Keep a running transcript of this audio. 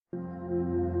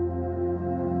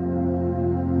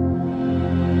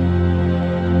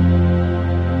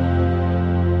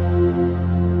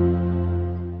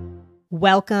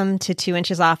Welcome to 2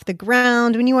 Inches Off the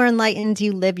Ground. When you are enlightened,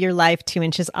 you live your life 2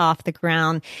 inches off the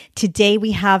ground. Today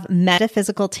we have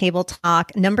Metaphysical Table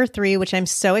Talk number 3, which I'm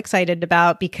so excited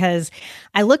about because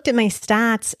I looked at my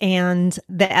stats and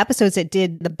the episodes that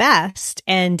did the best,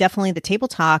 and definitely the table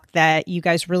talk that you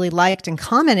guys really liked and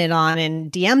commented on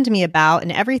and DM'd me about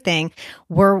and everything,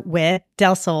 were with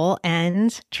Delsol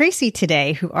and Tracie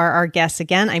today, who are our guests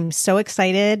again. I'm so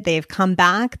excited. They've come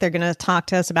back. They're going to talk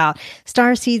to us about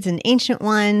Starseeds and Ancient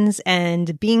Ones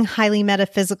and being highly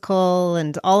metaphysical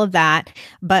and all of that.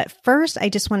 But first, I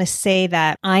just want to say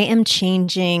that I am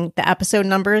changing the episode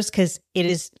numbers because it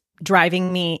is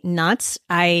driving me nuts.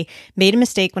 I made a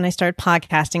mistake when I started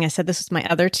podcasting. I said this was my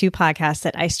other 2 podcasts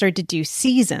that I started to do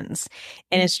seasons,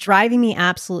 and it's driving me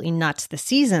absolutely nuts, the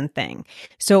season thing.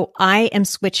 So I am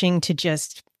switching to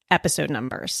just episode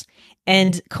numbers.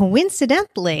 And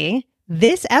coincidentally,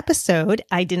 this episode,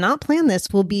 I did not plan this,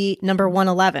 will be number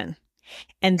 111.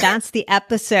 And that's the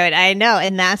episode, I know,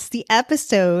 and that's the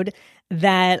episode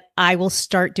that I will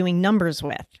start doing numbers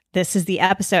with. This is the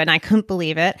episode, and I couldn't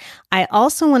believe it. I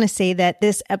also want to say that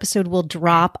this episode will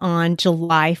drop on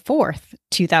July 4th,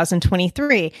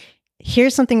 2023.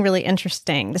 Here's something really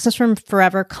interesting. This is from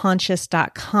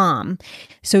foreverconscious.com.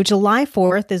 So July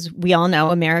 4th, as we all know,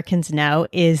 Americans know,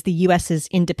 is the U.S.'s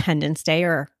Independence Day,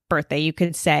 or birthday, you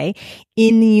could say.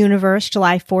 In the universe,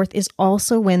 July 4th is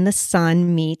also when the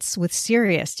sun meets with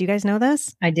Sirius. Do you guys know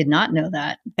this? I did not know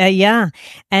that. Yeah.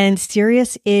 And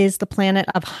Sirius is the planet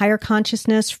of higher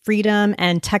consciousness, freedom,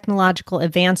 and technological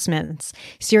advancements.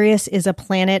 Sirius is a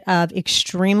planet of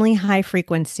extremely high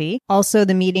frequency. Also,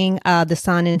 the meeting of the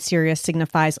sun and Sirius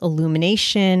signifies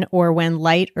illumination, or when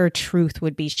light or truth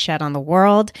would be shed on the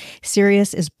world.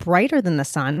 Sirius is brighter than the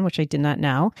sun, which I did not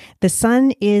know. The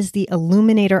sun is the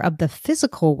illuminator of the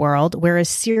physical world, whereas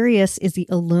Sirius is the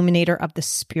illuminator of the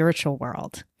spiritual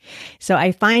world. So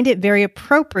I find it very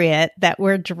appropriate that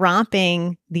we're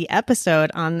dropping the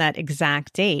episode on that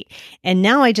exact date. And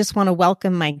now I just want to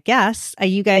welcome my guests.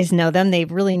 You guys know them. They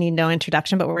really need no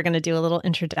introduction, but we're going to do a little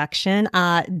introduction.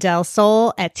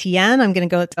 Delsol Etienne. I'm going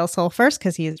to go with Delsol first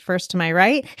because he is first to my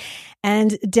right.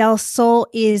 And Delsol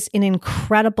is an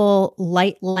incredible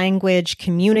light language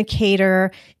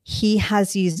communicator. He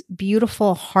has these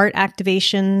beautiful heart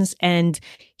activations, and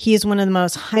he is one of the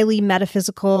most highly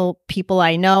metaphysical people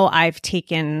I know. I've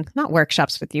taken, not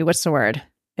workshops with you, what's the word?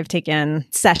 I've taken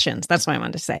sessions. That's what I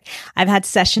wanted to say. I've had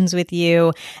sessions with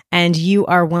you, and you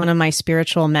are one of my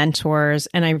spiritual mentors,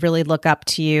 and I really look up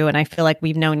to you, and I feel like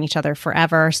we've known each other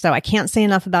forever. So I can't say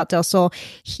enough about Delsol.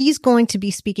 He's going to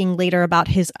be speaking later about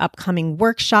his upcoming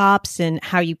workshops and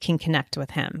how you can connect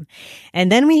with him.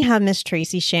 And then we have Miss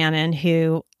Tracie Shannon,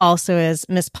 who also is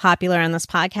Miss Popular on this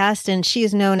podcast, and she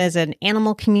is known as an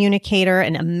animal communicator,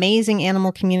 an amazing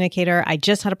animal communicator. I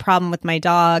just had a problem with my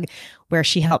dog where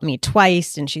she helped me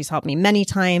twice, and she's helped me many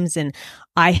times. And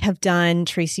I have done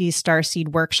Tracie's Starseed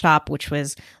workshop, which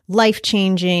was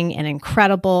life-changing and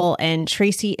incredible. And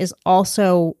Tracie is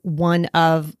also one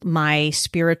of my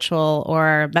spiritual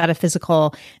or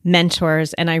metaphysical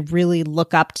mentors, and I really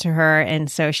look up to her.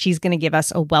 And so she's going to give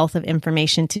us a wealth of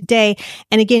information today.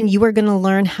 And again, you are going to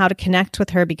learn how to connect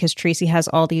with her because Tracie has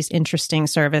all these interesting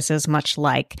services, much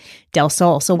like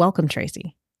Delsol. So welcome,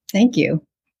 Tracie. Thank you.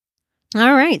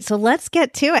 All right, so let's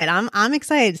get to it. I'm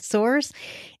excited. Source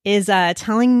is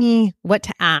telling me what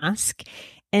to ask,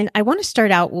 and I want to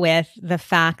start out with the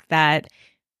fact that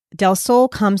Delsol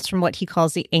comes from what he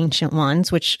calls the Ancient Ones,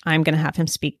 which I'm going to have him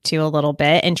speak to a little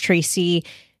bit, and Tracie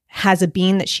has a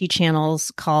being that she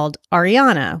channels called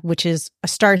Ariana, which is a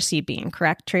starseed being,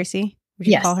 correct, Tracie? Would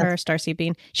you call her a starseed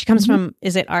being? She comes from,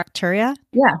 is it Arcturia?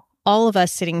 Yeah. All of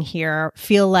us sitting here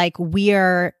feel like we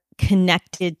are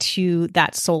connected to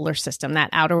that solar system, that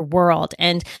outer world.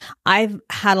 And I've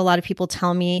had a lot of people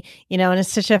tell me, and it's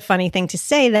such a funny thing to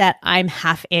say that I'm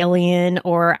half alien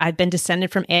or I've been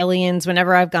descended from aliens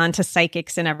whenever I've gone to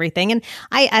psychics and everything. And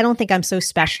I don't think I'm so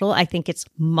special. I think it's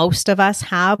most of us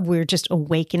have. We're just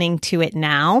awakening to it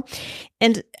now.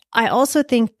 And I also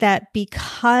think that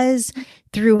because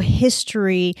through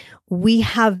history, we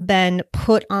have been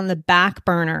put on the back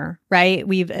burner, right?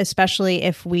 Especially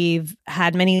if we've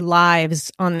had many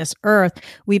lives on this earth,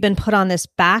 we've been put on this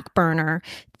back burner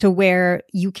to where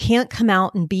you can't come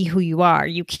out and be who you are.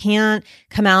 You can't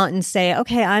come out and say,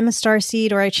 okay, I'm a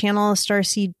starseed, or I channel a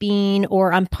starseed being,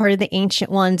 or I'm part of the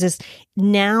Ancient Ones.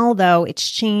 Now, though, it's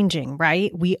changing,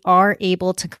 right? We are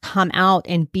able to come out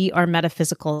and be our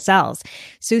metaphysical selves.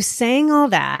 So saying all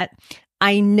that,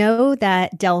 I know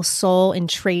that Delsol and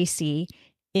Tracie,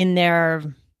 in their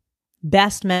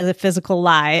best metaphysical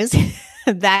lives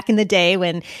back in the day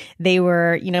when they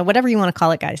were, whatever you want to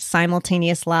call it, guys,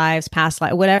 simultaneous lives, past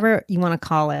life, whatever you want to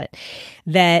call it,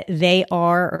 that they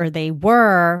are or they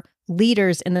were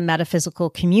leaders in the metaphysical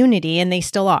community, and they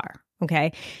still are.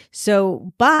 Okay.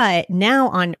 So, but now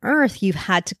on Earth, you've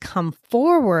had to come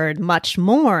forward much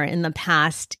more in the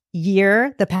past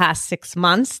year, the past 6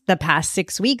 months, the past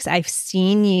 6 weeks. I've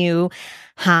seen you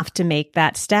have to make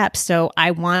that step. So I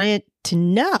wanted to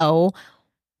know,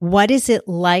 what is it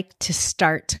like to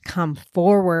start to come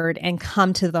forward and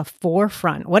come to the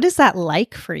forefront? What is that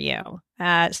like for you?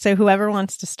 So whoever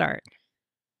wants to start.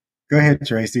 Go ahead,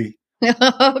 Tracie.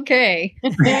 Okay.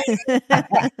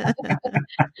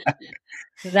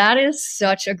 That is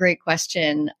such a great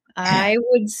question. I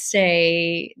would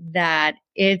say that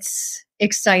it's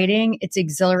exciting, it's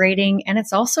exhilarating, and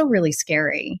it's also really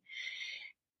scary.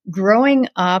 Growing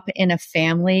up in a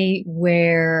family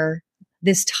where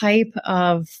this type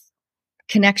of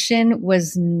connection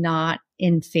was not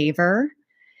in favor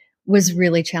was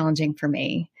really challenging for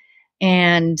me.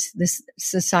 And this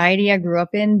society I grew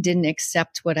up in didn't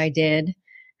accept what I did,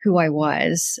 who I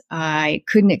was. I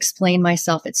couldn't explain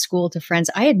myself at school to friends.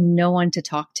 I had no one to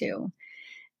talk to.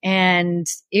 And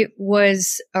it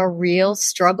was a real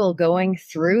struggle going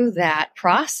through that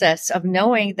process of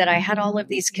knowing that I had all of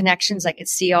these connections. I could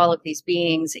see all of these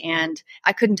beings, and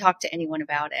I couldn't talk to anyone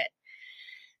about it.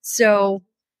 So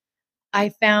I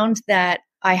found that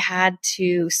I had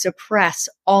to suppress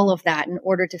all of that in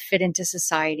order to fit into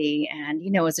society. And,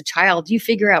 as a child, you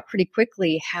figure out pretty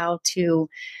quickly how to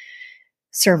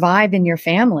survive in your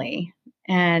family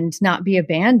and not be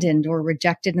abandoned or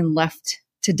rejected and left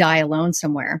to die alone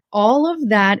somewhere. All of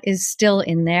that is still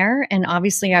in there. And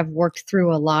obviously, I've worked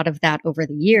through a lot of that over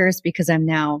the years because I'm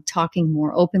now talking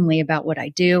more openly about what I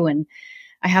do. And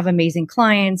I have amazing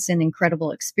clients and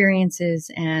incredible experiences.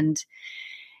 And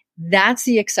that's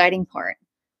the exciting part.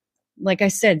 Like I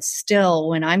said, still,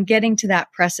 when I'm getting to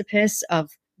that precipice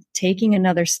of taking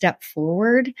another step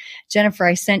forward, Jennifer,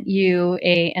 I sent you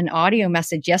an audio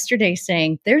message yesterday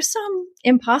saying there's some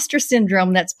imposter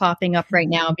syndrome that's popping up right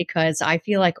now because I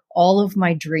feel like all of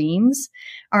my dreams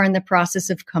are in the process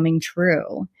of coming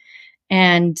true.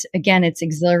 And again, it's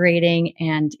exhilarating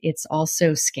and it's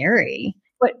also scary.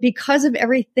 But because of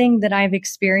everything that I've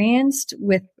experienced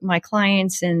with my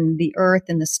clients and the earth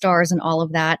and the stars and all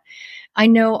of that, I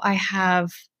know I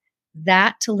have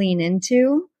that to lean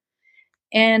into.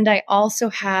 And I also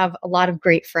have a lot of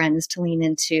great friends to lean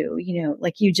into,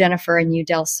 like you, Jennifer, and you,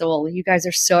 Delsol. You guys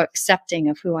are so accepting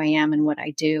of who I am and what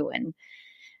I do. And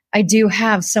I do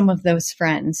have some of those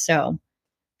friends. So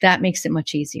that makes it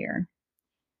much easier.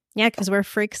 Yeah, because we're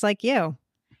freaks like you.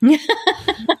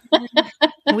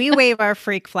 We wave our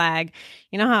freak flag.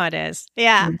 You know how it is.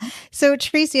 Yeah. Mm-hmm. So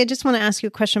Tracie, I just want to ask you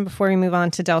a question before we move on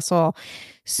to Delsol.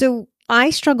 So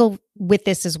I struggle with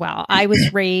this as well. I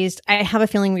have a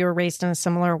feeling we were raised in a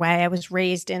similar way. I was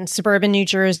raised in suburban New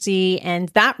Jersey, and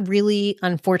that really,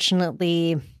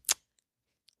 unfortunately,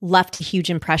 left a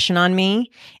huge impression on me.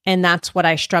 And that's what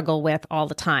I struggle with all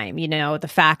the time. The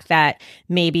fact that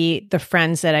maybe the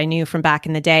friends that I knew from back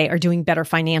in the day are doing better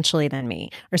financially than me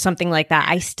or something like that.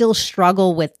 I still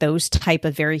struggle with those type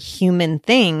of very human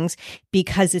things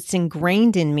because it's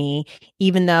ingrained in me,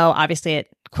 even though obviously it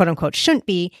quote unquote shouldn't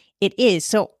be, it is.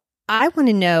 So I want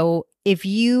to know if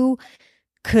you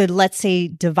could, let's say,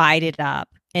 divide it up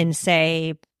and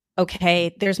say,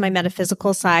 okay, there's my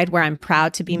metaphysical side where I'm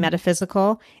proud to be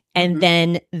metaphysical. And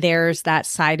then there's that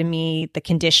side of me, the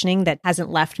conditioning that hasn't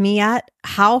left me yet.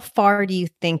 How far do you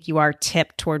think you are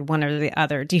tipped toward one or the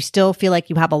other? Do you still feel like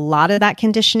you have a lot of that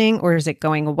conditioning, or is it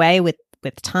going away with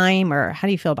time, or how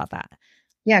do you feel about that?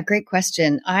 Yeah, great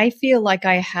question. I feel like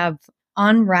I have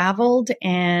unraveled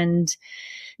and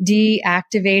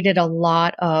deactivated a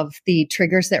lot of the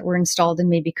triggers that were installed in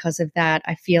me because of that.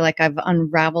 I feel like I've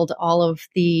unraveled all of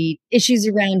the issues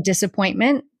around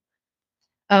disappointment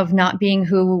of not being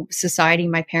who society,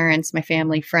 my parents, my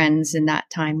family, friends in that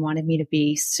time wanted me to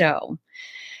be. So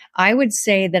I would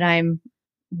say that I'm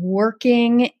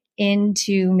working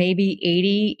into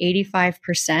maybe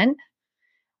 80-85%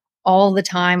 all the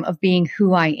time of being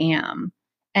who I am.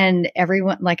 And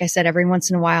everyone, like I said, every once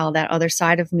in a while, that other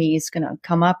side of me is going to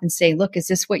come up and say, look, is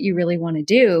this what you really want to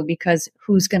do? Because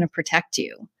who's going to protect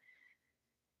you?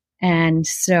 And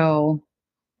so,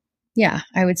 yeah,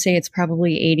 I would say it's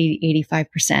probably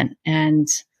 80-85%. And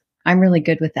I'm really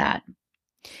good with that.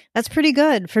 That's pretty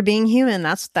good for being human.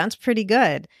 That's pretty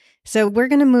good. So we're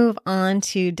going to move on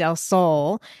to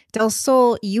Delsol.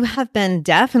 Delsol, you have been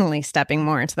definitely stepping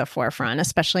more into the forefront,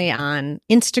 especially on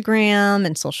Instagram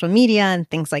and social media and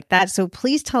things like that. So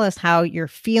please tell us how you're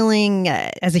feeling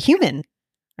as a human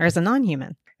or as a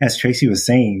non-human. As Tracie was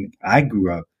saying, I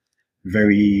grew up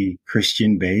very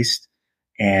Christian based,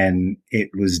 and it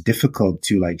was difficult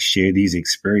to like share these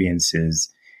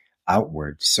experiences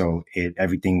outward. So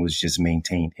everything was just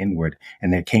maintained inward.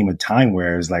 And there came a time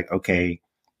where it was like, okay,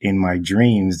 in my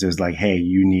dreams, there's like, hey,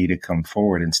 you need to come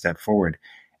forward and step forward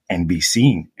and be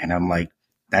seen. And I'm like,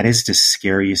 that is the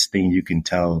scariest thing you can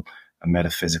tell a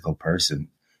metaphysical person,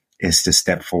 is to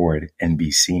step forward and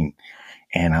be seen.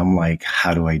 And I'm like,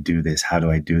 how do I do this? How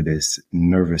do I do this?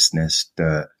 Nervousness,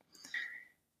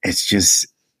 it's just,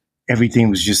 everything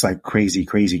was just like crazy,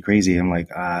 crazy, crazy. I'm like,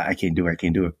 I can't do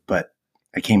it. But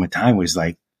there came a time where it's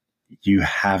like, you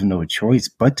have no choice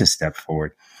but to step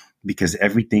forward, because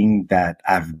everything that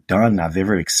I've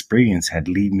ever experienced had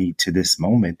led me to this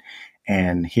moment.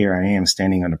 And here I am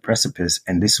standing on the precipice.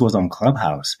 And this was on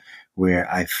Clubhouse,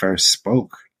 where I first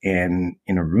spoke in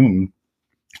a room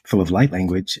full of light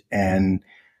language. And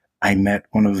I met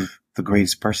one of the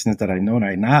greatest persons that I know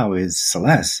right now is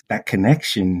Celeste. That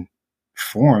connection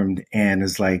formed, and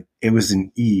it's like, it was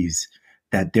an ease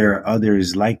that there are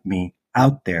others like me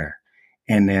out there.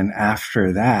 And then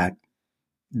after that,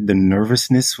 the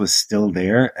nervousness was still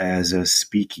there as a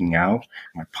speaking out.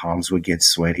 My palms would get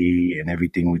sweaty and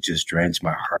everything would just drench.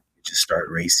 My heart would just start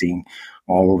racing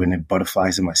all over, and then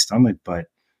butterflies in my stomach. But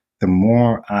the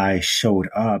more I showed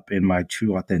up in my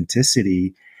true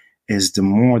authenticity, is the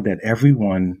more that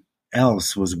everyone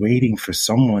else was waiting for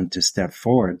someone to step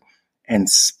forward and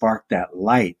spark that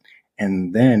light.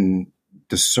 And then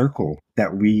the circle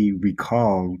that we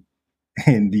recall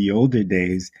in the older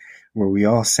days, where we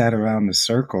all sat around the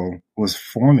circle, was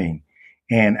forming.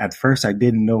 And at first I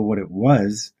didn't know what it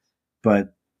was,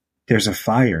 but there's a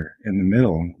fire in the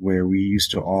middle where we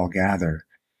used to all gather,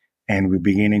 and we're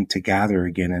beginning to gather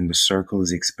again, and the circle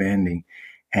is expanding.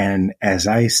 And as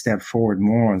I step forward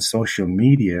more on social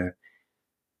media,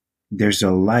 there's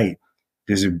a light,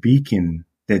 there's a beacon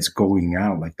that's going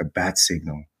out, like the bat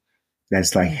signal.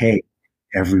 That's like, hey,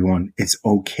 everyone, it's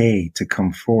okay to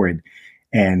come forward.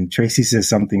 And Tracie says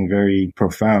something very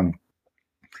profound,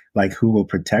 like, who will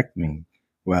protect me?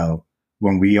 Well,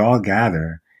 when we all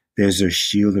gather, there's a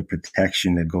shield of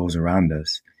protection that goes around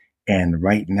us. And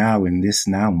right now, in this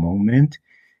now moment,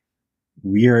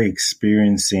 we are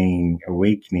experiencing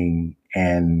awakening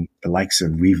and the likes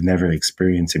of we've never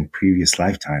experienced in previous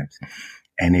lifetimes.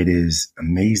 And it is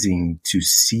amazing to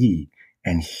see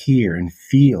and hear and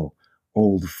feel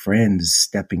old friends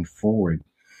stepping forward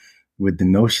with the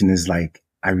notion is like,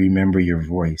 I remember your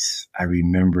voice. I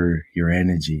remember your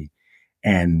energy.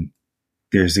 And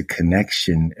there's a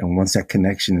connection. And once that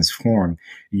connection is formed,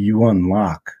 you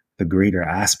unlock the greater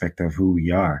aspect of who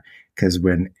we are. Because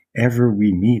whenever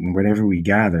we meet and whenever we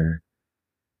gather,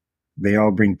 they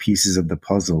all bring pieces of the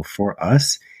puzzle for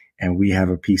us, and we have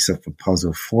a piece of the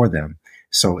puzzle for them.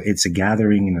 So it's a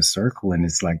gathering in a circle. And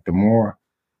it's like, the more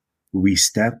we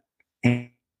step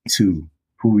into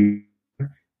who we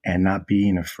are and not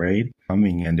being afraid,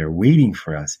 coming, and they're waiting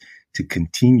for us to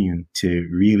continue to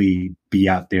really be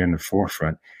out there in the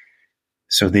forefront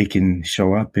so they can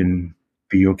show up and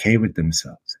be okay with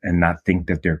themselves and not think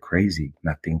that they're crazy,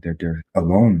 not think that they're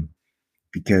alone.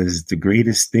 Because the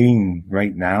greatest thing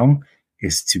right now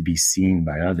is to be seen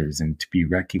by others and to be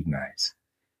recognized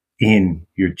in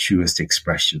your truest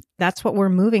expression. That's what we're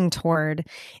moving toward.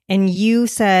 And you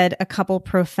said a couple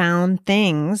profound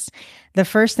things. The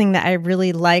first thing that I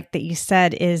really liked that you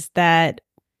said is that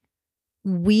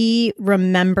we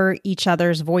remember each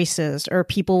other's voices, or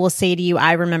people will say to you,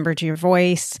 I remembered your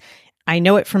voice. I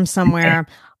know it from somewhere.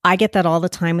 I get that all the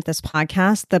time with this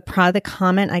podcast. The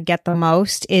comment I get the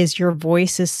most is, your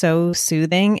voice is so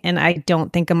soothing. And I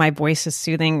don't think of my voice as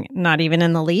soothing, not even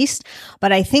in the least.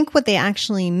 But I think what they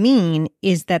actually mean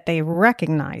is that they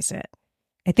recognize it.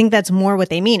 I think that's more what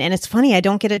they mean. And it's funny, I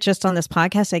don't get it just on this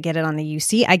podcast. I get it on the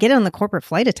UC. I get it on the corporate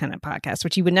flight attendant podcast,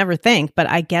 which you would never think, but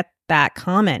I get that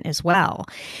comment as well.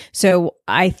 So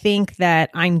I think that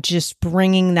I'm just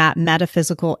bringing that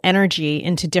metaphysical energy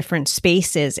into different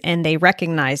spaces, and they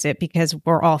recognize it because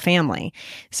we're all family.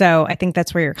 So I think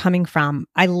that's where you're coming from.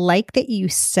 I like that you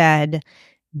said,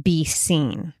 be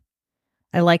seen.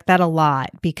 I like that a lot,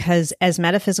 because as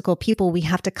metaphysical people, we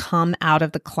have to come out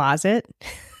of the closet.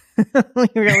 We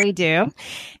really do.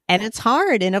 And it's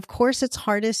hard. And of course, it's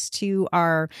hardest to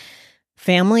our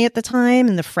family at the time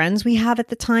and the friends we have at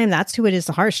the time, that's who it is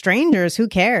the hardest. Strangers, who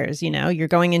cares? You're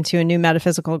going into a new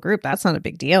metaphysical group. That's not a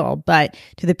big deal. But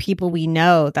to the people we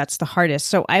know, that's the hardest.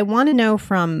 So I want to know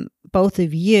from both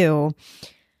of you,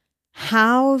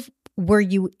 how were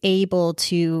you able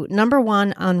to, number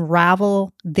one,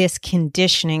 unravel this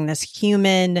conditioning, this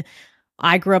human,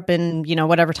 I grew up in,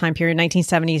 whatever time period,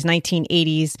 1970s,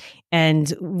 1980s,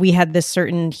 and we had this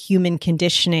certain human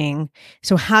conditioning.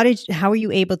 So how were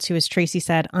you able to, as Tracie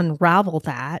said, unravel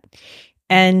that?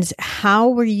 And how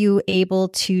were you able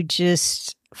to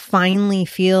just finally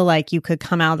feel like you could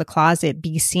come out of the closet,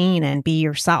 be seen, and be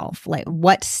yourself? Like,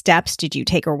 what steps did you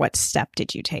take, or what step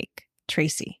did you take,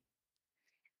 Tracie?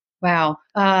 Wow.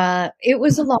 It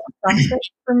was a long process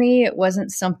for me. It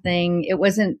wasn't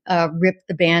a rip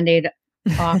the Band-Aid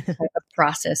off type of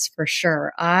process for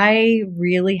sure. I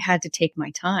really had to take my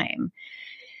time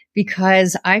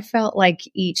because I felt like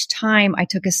each time I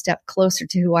took a step closer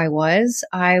to who I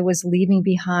was leaving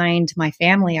behind my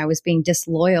family. I was being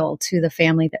disloyal to the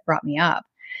family that brought me up.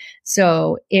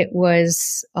 So it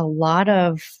was a lot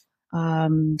of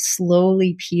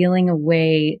slowly peeling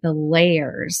away the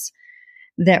layers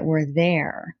that were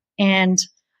there. And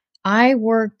I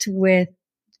worked with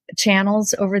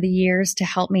channels over the years to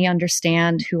help me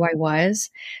understand who I was.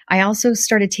 I also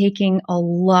started taking a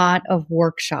lot of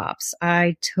workshops.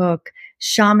 I took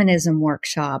shamanism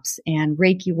workshops and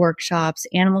Reiki workshops,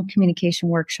 animal communication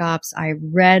workshops. I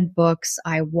read books.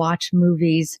 I watched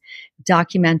movies,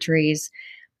 documentaries,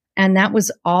 and that was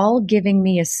all giving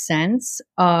me a sense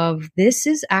of this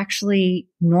is actually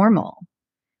normal.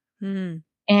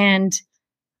 And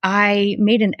I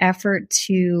made an effort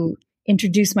to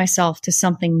introduce myself to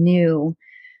something new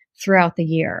throughout the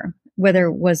year, whether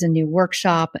it was a new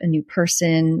workshop, a new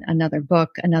person, another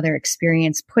book, another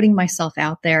experience, putting myself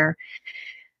out there.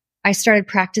 I started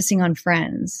practicing on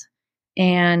friends,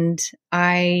 and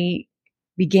I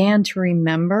began to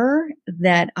remember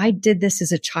that I did this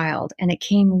as a child, and it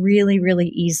came really, really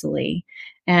easily.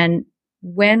 And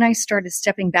when I started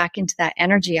stepping back into that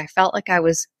energy, I felt like I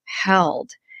was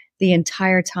held the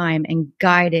entire time and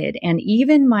guided. And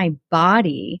even my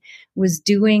body was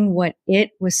doing what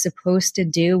it was supposed to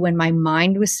do when my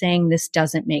mind was saying, this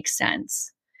doesn't make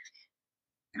sense.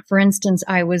 For instance,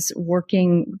 I was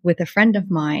working with a friend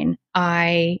of mine.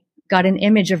 I got an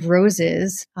image of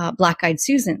roses, black-eyed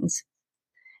Susans.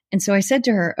 And so I said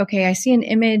to her, okay, I see an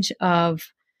image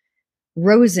of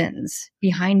rosins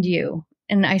behind you.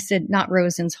 And I said, not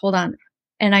rosins, hold on.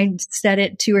 And I said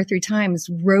it 2 or 3 times,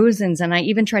 rosins. And I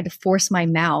even tried to force my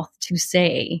mouth to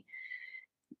say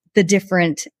the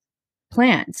different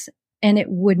plants, and it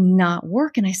would not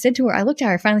work. And I said to her, I looked at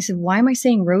her, I finally said, why am I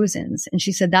saying rosins? And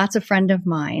she said, that's a friend of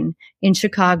mine in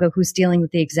Chicago who's dealing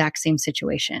with the exact same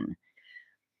situation.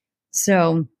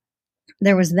 So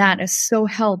there was that. I was so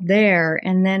held there.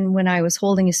 And then when I was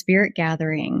holding a spirit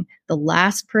gathering, the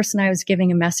last person I was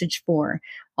giving a message for,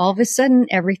 all of a sudden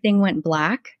everything went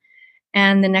black.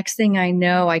 And the next thing I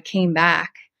know, I came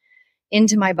back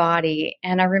into my body,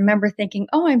 and I remember thinking,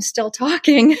 oh, I'm still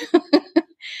talking.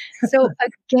 So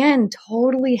again,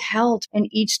 totally held. And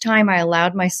each time I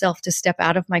allowed myself to step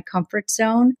out of my comfort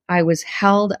zone, I was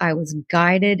held, I was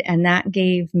guided, and that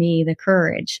gave me the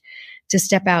courage to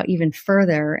step out even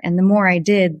further. And the more I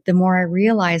did, the more I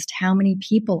realized how many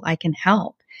people I can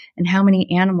help and how many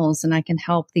animals, and I can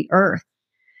help the earth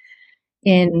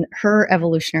in her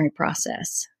evolutionary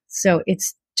process. So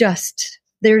it's just,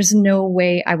 there's no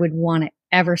way I would want to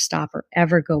ever stop or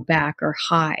ever go back or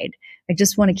hide. I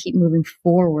just want to keep moving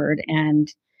forward and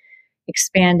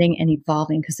expanding and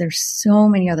evolving, because there's so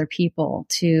many other people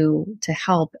to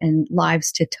help and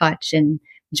lives to touch and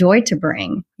joy to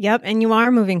bring. Yep. And you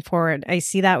are moving forward. I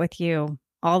see that with you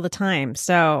all the time.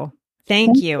 So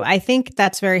thank you. I think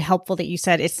that's very helpful that you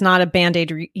said it's not a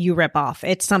Band-Aid you rip off.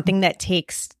 It's something that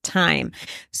takes time.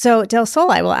 So Delsol,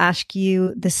 I will ask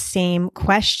you the same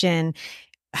question.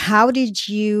 How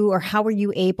were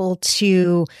you able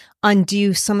to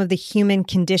undo some of the human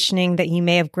conditioning that you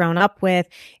may have grown up with?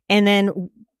 And then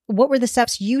what were the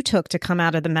steps you took to come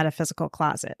out of the metaphysical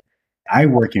closet? I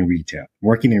work in retail.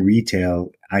 Working in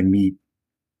retail, I meet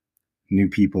new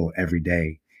people every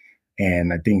day.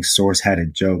 And I think Source had a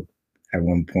joke at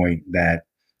one point that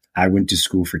I went to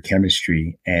school for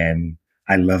chemistry, and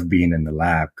I love being in the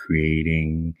lab,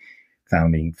 creating,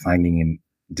 finding and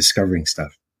discovering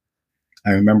stuff.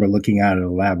 I remember looking out of the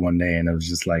lab one day, and I was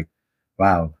just like,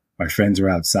 wow, my friends are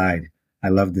outside. I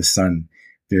love the sun.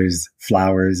 There's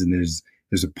flowers and there's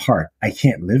a park. I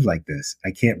can't live like this.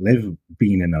 I can't live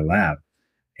being in a lab.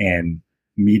 And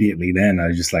immediately then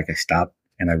I stopped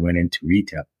and I went into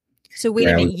retail. So wait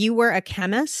a minute, you were a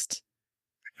chemist?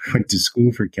 went to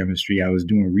school for chemistry. I was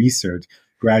doing research,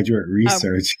 graduate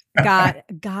research. Got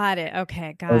it. Okay,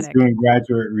 I got was it. doing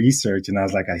graduate research, and I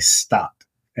was like, I stopped.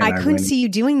 And I couldn't went, see you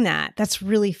doing that. That's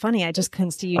really funny. I just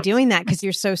couldn't see you doing that because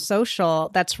you're so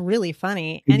social. That's really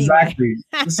funny. Anyway. exactly.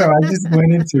 So I just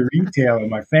went into retail, and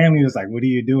my family was like, what are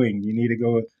you doing? You need to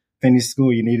go finish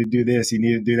school. You need to do this. You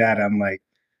need to do that. I'm like,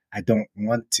 I don't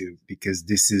want to, because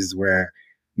this is where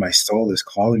my soul is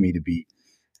calling me to be.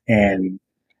 And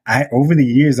over the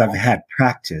years, I've had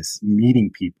practice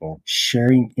meeting people,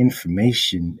 sharing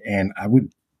information, and I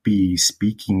would be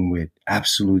speaking with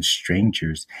absolute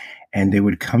strangers, and they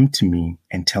would come to me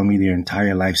and tell me their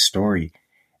entire life story.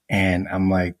 And I'm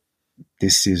like,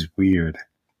 this is weird.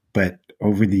 But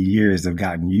over the years, I've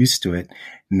gotten used to it.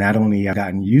 Not only I've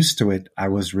gotten used to it, I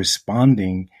was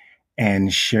responding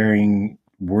and sharing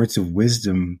words of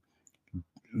wisdom,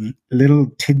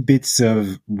 little tidbits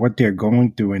of what they're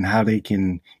going through and how they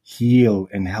can heal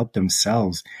and help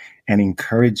themselves, and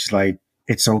encourage, like,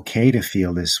 it's okay to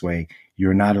feel this way.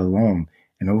 You're not alone.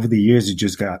 And over the years, it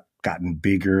just gotten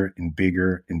bigger and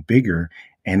bigger and bigger.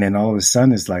 And then all of a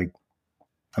sudden, it's like,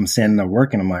 I'm standing at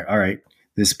work and I'm like, all right,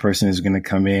 this person is going to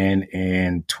come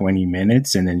in 20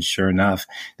 minutes. And then sure enough,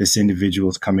 this individual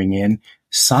is coming in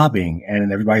sobbing,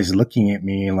 and everybody's looking at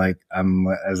me like, I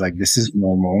was like, this is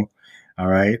normal. All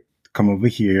right, come over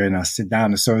here, and I'll sit down.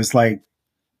 And so it's like,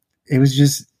 it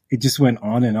just went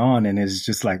on. And it's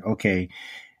just like, okay,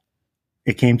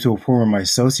 it came to a point where my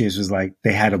associates was like,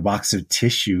 they had a box of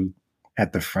tissue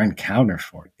at the front counter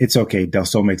for it. It's okay.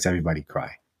 Delsol makes everybody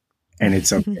cry, and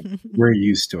it's okay. We're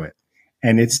used to it.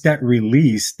 And it's that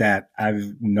release that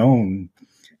I've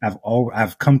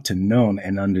come to know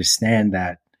and understand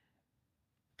that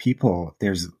people,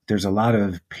 there's a lot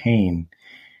of pain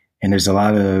and there's a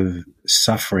lot of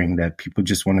suffering that people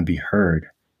just want to be heard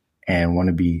and want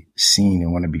to be seen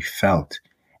and want to be felt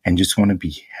and just want to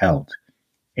be held.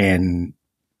 And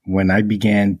when I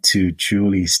began to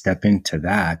truly step into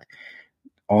that,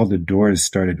 all the doors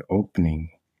started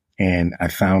opening, and I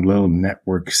found little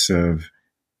networks of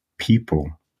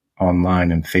people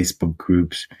online and Facebook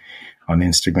groups, on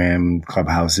Instagram,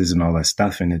 clubhouses, and all that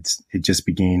stuff. And it just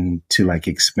began to like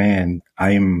expand.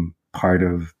 I am part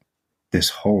of this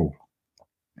whole,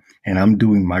 and I'm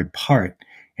doing my part,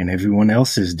 and everyone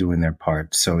else is doing their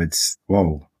part. So it's,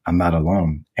 whoa, I'm not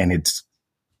alone. And it's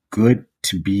good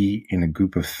to be in a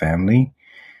group of family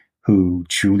who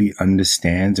truly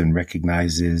understands and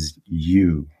recognizes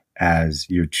you as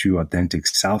your true authentic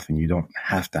self, and you don't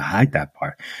have to hide that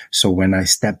part. So when I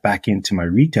step back into my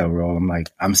retail role, I'm like,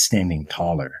 I'm standing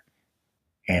taller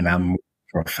and I'm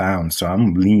profound. So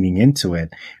I'm leaning into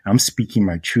it. I'm speaking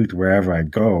my truth wherever I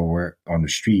go, or on the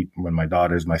street, when my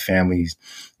daughters, my families,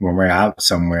 when we're out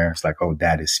somewhere, it's like, oh,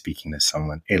 dad is speaking to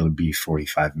someone. It'll be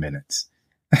 45 minutes.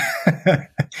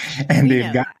 and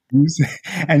they've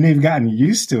gotten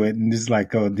used to it. And it's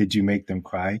like, oh, did you make them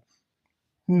cry?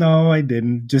 No, I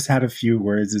didn't. Just had a few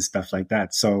words and stuff like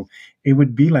that. So it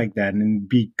would be like that, and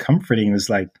be comforting. It's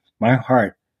like my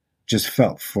heart just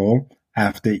felt full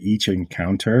after each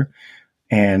encounter.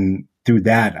 And through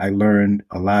that, I learned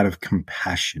a lot of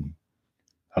compassion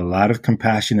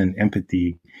and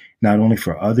empathy, not only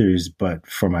for others, but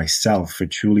for myself, for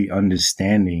truly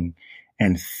understanding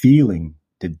and feeling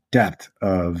the depth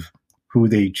of who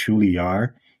they truly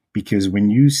are. Because when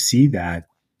you see that,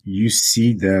 you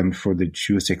see them for the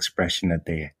truest expression that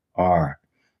they are,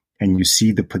 and you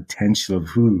see the potential of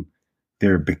who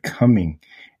they're becoming,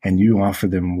 and you offer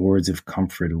them words of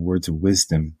comfort or words of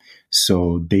wisdom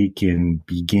so they can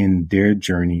begin their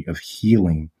journey of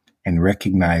healing and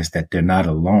recognize that they're not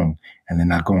alone and they're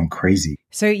not going crazy.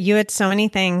 So you had so many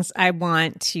things I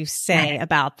want to say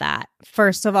about that.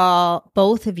 First of all,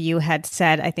 both of you had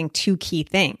said, I think, two key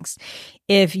things.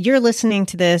 If you're listening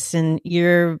to this and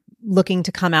you're looking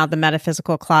to come out of the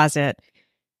metaphysical closet,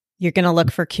 you're going to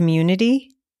look for community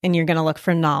and you're going to look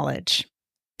for knowledge.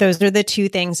 Those are the two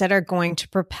things that are going to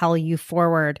propel you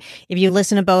forward. If you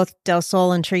listen to both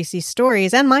Delsol and Tracie's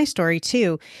stories, and my story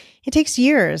too, it takes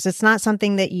years. It's not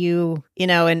something that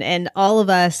and all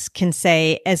of us can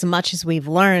say, as much as we've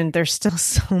learned, there's still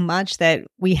so much that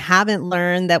we haven't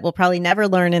learned, that we'll probably never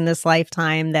learn in this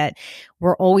lifetime, that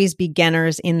we're always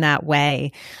beginners in that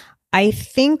way. I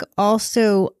think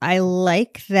also I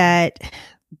like that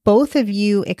both of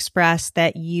you express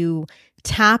that you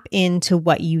tap into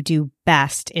what you do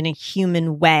best in a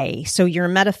human way. So you're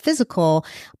metaphysical,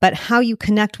 but how you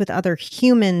connect with other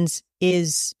humans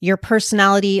is your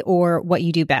personality or what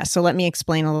you do best. So let me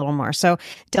explain a little more. So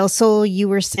Delsol, you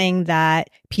were saying that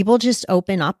people just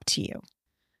open up to you.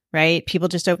 right? People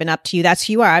just open up to you. That's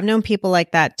who you are. I've known people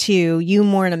like that too, you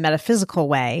more in a metaphysical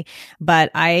way.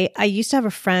 But I used to have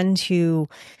a friend who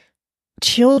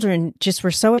children just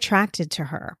were so attracted to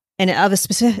her and of a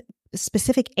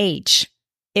specific age.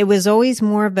 It was always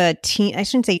more of a teen, I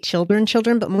shouldn't say children,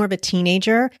 but more of a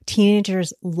teenager.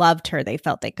 Teenagers loved her. They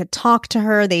felt they could talk to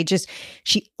her.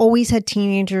 She always had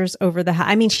teenagers over the house.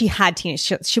 I mean, she had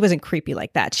teenage, she wasn't creepy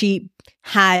like that. She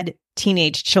had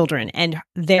teenage children and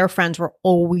their friends were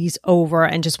always over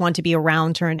and just wanted to be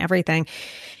around her and everything.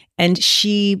 And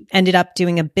she ended up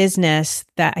doing a business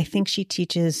that I think she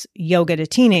teaches yoga to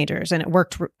teenagers, and it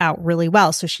worked out really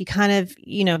well. So she kind of,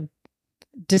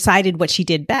 decided what she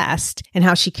did best and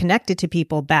how she connected to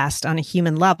people best on a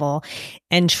human level.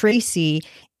 And Tracie,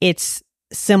 it's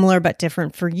similar but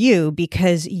different for you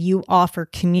because you offer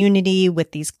community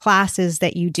with these classes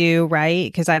that you do, right?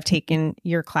 Because I've taken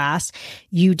your class.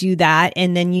 You do that.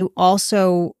 And then you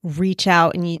also reach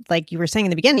out and you, like you were saying in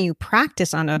the beginning, you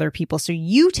practice on other people. So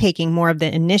you taking more of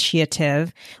the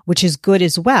initiative, which is good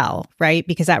as well, right?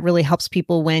 Because that really helps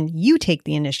people when you take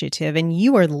the initiative and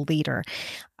you are the leader.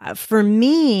 For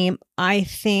me, I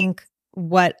think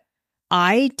what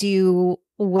I do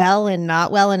well and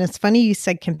not well, and it's funny you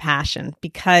said compassion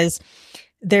because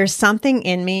there's something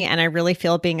in me, and I really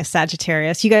feel being a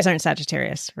Sagittarius. You guys aren't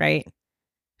Sagittarius, right?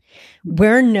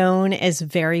 We're known as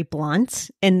very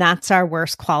blunt, and that's our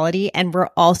worst quality. And we're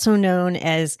also known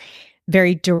as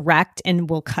very direct and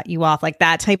will cut you off, like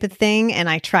that type of thing. And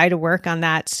I try to work on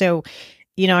that. So,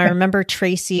 I remember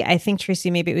Tracie, I think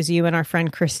Tracie, maybe it was you and our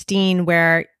friend Christine,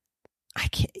 where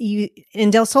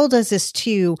and Delsol does this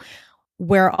too,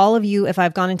 where all of you, if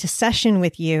I've gone into session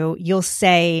with you, you'll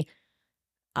say,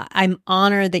 I'm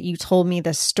honored that you told me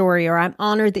this story, or I'm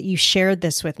honored that you shared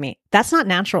this with me. That's not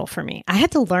natural for me. I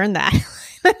had to learn that.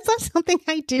 That's not something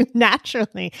I do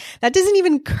naturally. That doesn't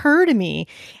even occur to me.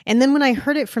 And then when I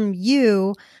heard it from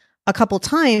you a couple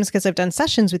times, because I've done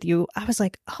sessions with you, I was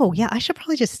like, oh yeah, I should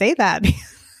probably just say that.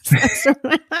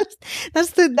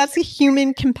 That's the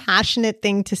human compassionate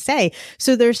thing to say.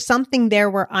 So there's something there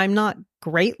where I'm not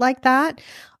great like that,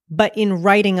 but in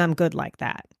writing, I'm good like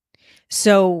that.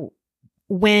 So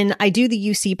when I do the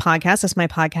UC podcast, that's my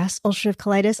podcast, Ulcerative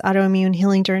Colitis, Autoimmune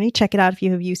Healing Journey. Check it out if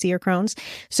you have UC or Crohn's.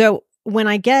 So when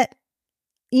I get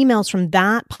emails from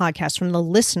that podcast from the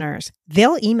listeners,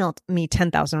 they'll email me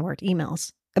 10,000 word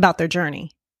emails about their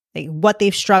journey, what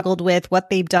they've struggled with, what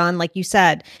they've done. Like you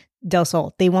said,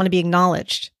 Delsol, they want to be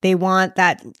acknowledged. They want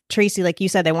that, Tracie, like you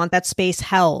said, they want that space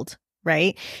held,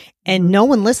 right? And no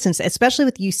one listens, especially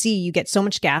with UC, you get so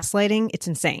much gaslighting. It's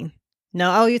insane.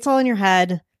 No, it's all in your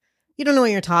head. You don't know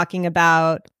what you're talking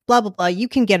about, blah, blah, blah. You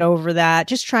can get over that.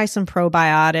 Just try some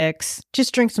probiotics.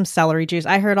 Just drink some celery juice.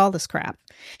 I heard all this crap.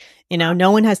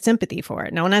 No one has sympathy for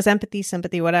it. No one has empathy,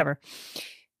 sympathy, whatever.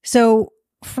 So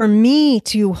for me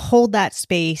to hold that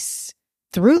space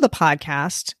through the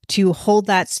podcast, to hold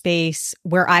that space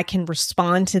where I can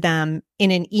respond to them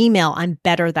in an email, I'm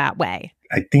better that way.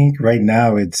 I think right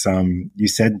now it's, you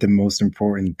said the most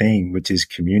important thing, which is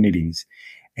communities.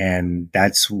 And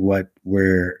that's what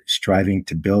we're striving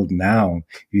to build now.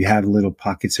 You have little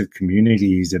pockets of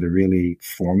communities that are really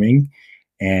forming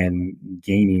and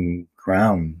gaining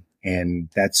ground. And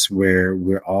that's where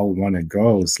we all want to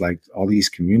go. It's like all these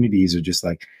communities are just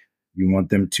like, we want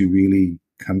them to really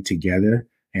come together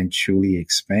and truly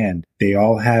expand. They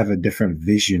all have a different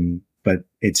vision, but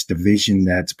it's the vision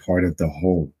that's part of the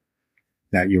whole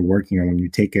that you're working on. When you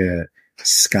take a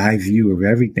sky view of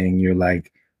everything, you're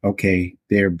like, okay,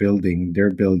 they're building.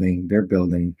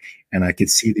 And I could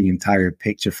see the entire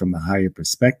picture from a higher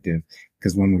perspective.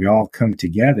 Because when we all come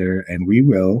together, and we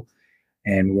will,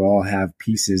 and we all have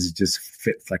pieces just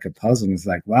fit like a puzzle, it's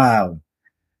like, wow,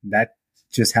 that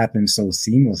just happens so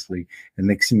seamlessly. And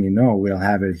next thing you know, we'll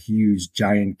have a huge,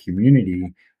 giant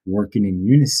community working in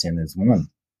unison as one.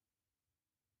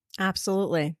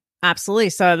 Absolutely. Absolutely.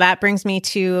 So that brings me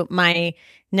to my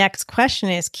next question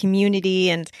is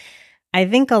community. And I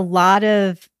think a lot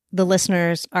of the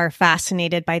listeners are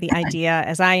fascinated by the idea,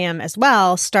 as I am as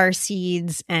well,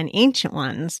 Starseeds and Ancient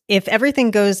Ones. If everything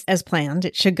goes as planned,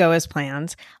 it should go as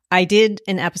planned. I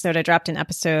dropped an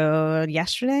episode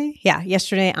yesterday. Yeah,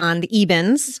 yesterday on the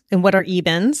Ebens and what are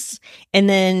Ebens. And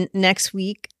then next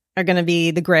week are going to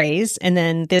be the Greys. And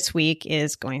then this week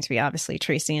is going to be obviously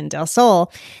Tracie and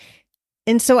Delsol.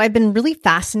 And so I've been really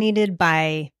fascinated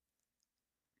by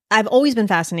I've always been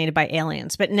fascinated by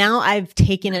aliens, but now I've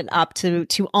taken it up to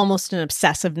almost an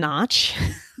obsessive notch.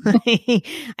 I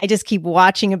just keep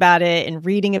watching about it and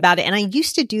reading about it. And I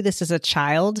used to do this as a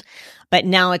child, but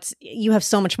now you have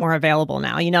so much more available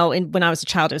now. When I was a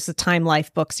child, it was the Time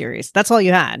Life book series. That's all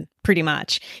you had, pretty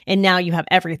much. And now you have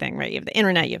everything, right? You have the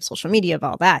internet, you have social media, you have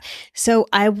all that. So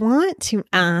I want to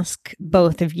ask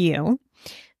both of you,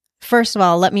 first of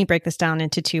all, let me break this down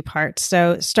into two parts.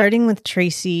 So starting with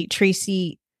Tracie,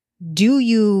 do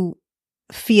you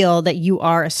feel that you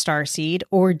are a starseed,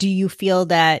 or do you feel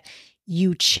that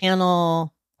you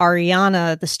channel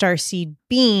Ariana, the starseed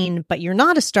being, but you're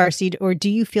not a starseed, or do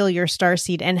you feel you're a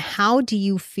starseed? And how do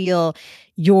you feel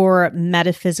you're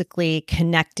metaphysically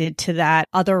connected to that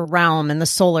other realm in the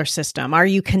solar system? Are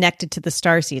you connected to the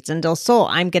starseeds? And Delsol,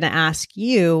 I'm going to ask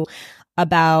you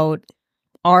about,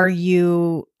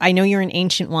 I know you're an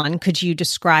ancient one. Could you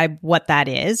describe what that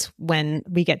is when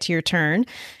we get to your turn?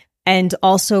 And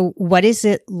also, what is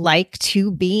it like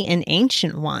to be an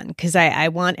ancient one? Because I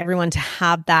want everyone to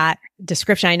have that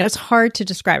description. I know it's hard to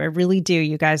describe. I really do,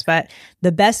 you guys, but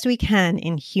the best we can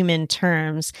in human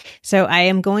terms. So I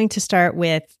am going to start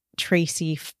with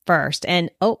Tracie first.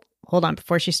 And hold on,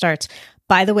 before she starts.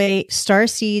 By the way,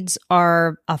 starseeds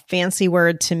are a fancy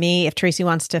word to me, if Tracie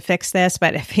wants to fix this,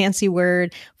 but a fancy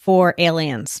word for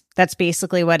aliens. That's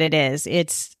basically what it is.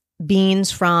 It's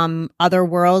beings from other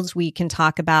worlds. We can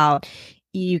talk about,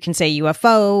 you can say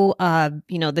UFO,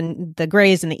 the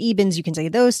Greys and the Ebens, you can say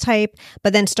those type,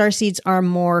 but then starseeds are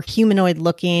more humanoid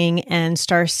looking, and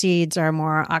starseeds are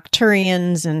more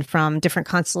Arcturians and from different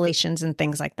constellations and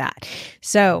things like that.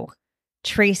 So,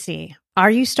 Tracie, are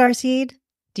you starseed?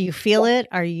 Do you feel it?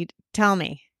 Tell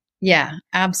me. Yeah,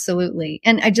 absolutely.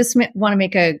 And I just want to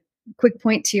make a quick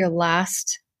point to your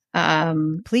last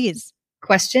please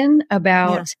question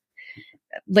about,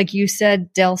 like you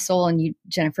said, Delsol, and you,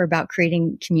 Jennifer, about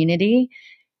creating community.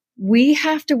 We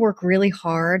have to work really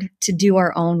hard to do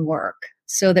our own work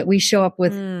so that we show up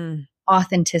with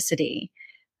authenticity.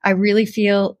 I really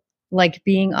feel like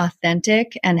being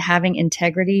authentic and having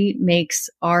integrity makes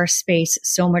our space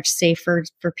so much safer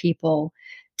for people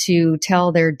to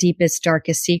tell their deepest,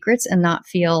 darkest secrets and not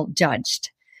feel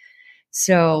judged.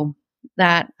 So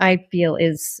that, I feel,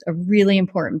 is a really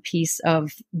important piece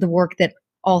of the work that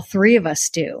all three of us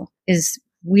do, is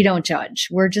we don't judge.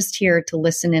 We're just here to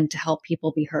listen and to help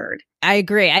people be heard. I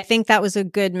agree. I think that was a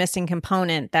good missing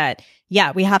component, that,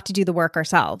 we have to do the work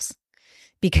ourselves,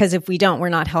 because if we don't, we're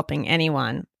not helping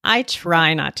anyone. I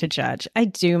try not to judge. I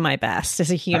do my best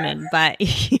as a human, but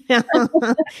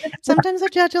sometimes I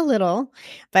judge a little.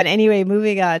 But anyway,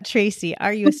 moving on. Tracie,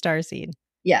 are you a starseed?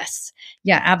 Yes.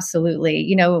 Yeah,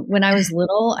 absolutely. When I was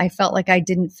little, I felt like I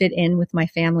didn't fit in with my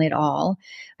family at all.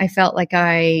 I felt like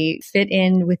I fit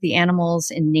in with the animals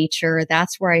in nature.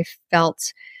 That's where I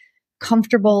felt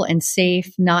comfortable and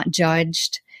safe, not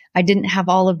judged. I didn't have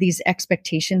all of these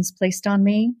expectations placed on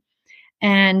me.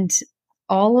 And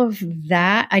all of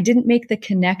that, I didn't make the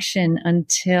connection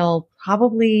until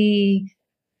probably,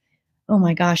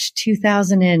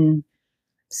 2000 and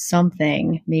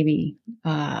something, maybe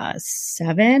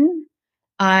 7.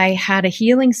 I had a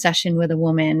healing session with a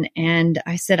woman, and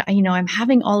I said, I'm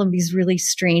having all of these really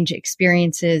strange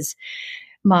experiences.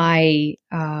 My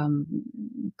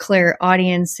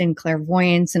clairaudience and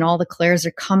clairvoyance and all the clairs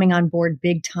are coming on board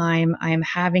big time. I'm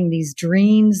having these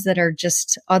dreams that are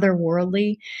just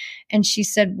otherworldly. And she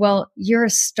said, well, you're a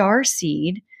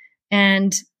starseed,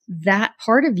 and that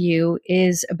part of you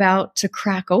is about to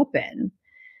crack open.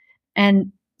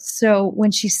 And so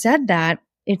when she said that,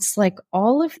 it's like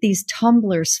all of these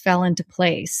tumblers fell into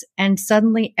place, and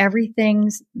suddenly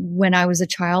everything when I was a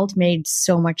child made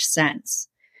so much sense.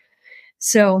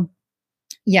 So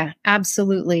yeah,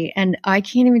 absolutely. And I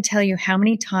can't even tell you how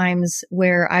many times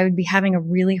where I would be having a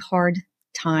really hard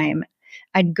time.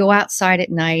 I'd go outside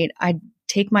at night, I'd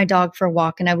take my dog for a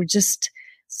walk, and I would just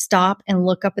stop and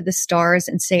look up at the stars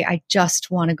and say, I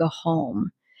just want to go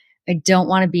home. I don't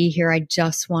want to be here. I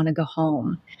just want to go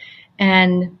home.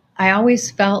 And I always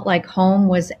felt like home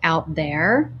was out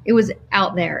there. It was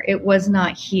out there. It was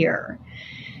not here.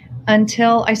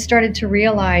 Until I started to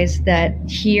realize that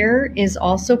here is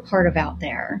also part of out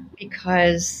there,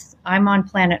 because I'm on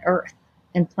planet Earth,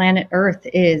 and planet Earth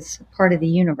is part of the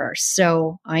universe.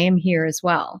 So I am here as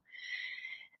well.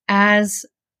 As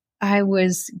I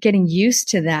was getting used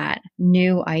to that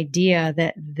new idea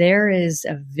that there is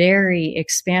a very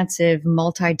expansive,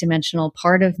 multidimensional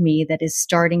part of me that is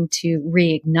starting to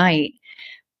reignite,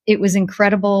 it was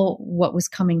incredible what was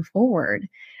coming forward.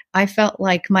 I felt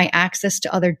like my access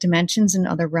to other dimensions and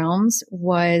other realms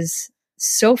was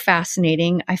so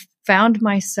fascinating. I found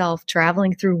myself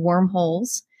traveling through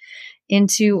wormholes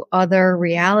into other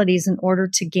realities in order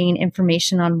to gain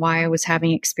information on why I was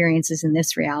having experiences in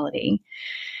this reality.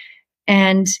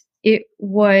 And it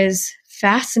was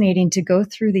fascinating to go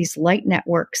through these light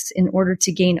networks in order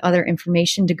to gain other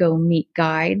information to go meet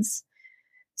guides.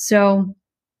 So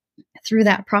through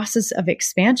that process of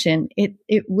expansion,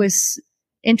 it was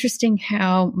interesting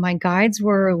how my guides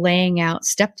were laying out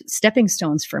stepping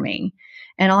stones for me.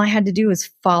 And all I had to do was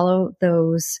follow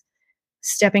those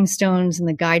stepping stones and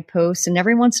the guideposts. And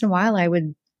every once in a while I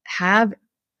would have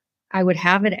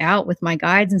it out with my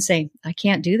guides and say, I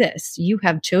can't do this. You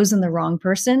have chosen the wrong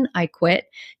person. I quit.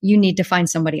 You need to find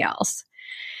somebody else.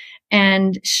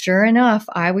 And sure enough,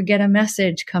 I would get a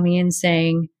message coming in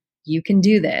saying, you can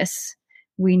do this.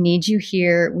 We need you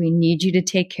here. We need you to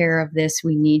take care of this.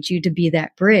 We need you to be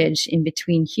that bridge in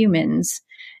between humans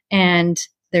and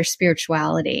their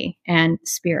spirituality and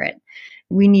spirit.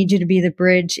 We need you to be the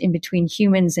bridge in between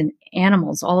humans and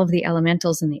animals, all of the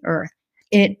elementals in the earth.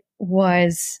 It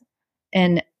was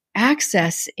an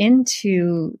access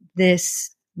into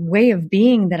this way of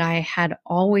being that I had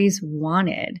always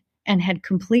wanted and had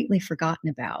completely forgotten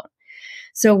about.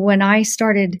 So when I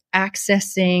started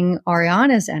accessing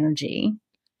Ariana's energy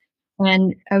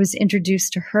and I was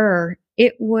introduced to her,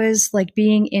 it was like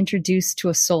being introduced to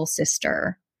a soul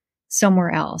sister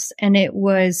somewhere else. And it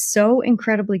was so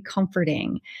incredibly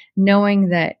comforting knowing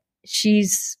that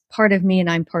she's part of me and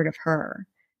I'm part of her.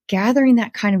 Gathering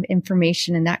that kind of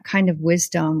information and that kind of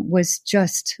wisdom was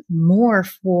just more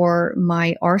for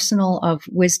my arsenal of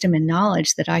wisdom and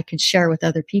knowledge that I could share with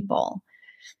other people.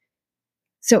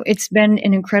 So it's been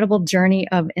an incredible journey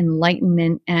of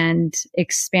enlightenment and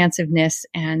expansiveness.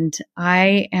 And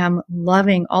I am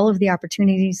loving all of the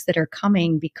opportunities that are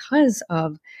coming because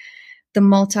of the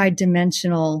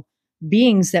multidimensional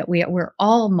beings that we're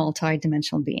all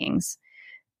multidimensional beings.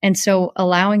 And so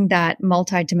allowing that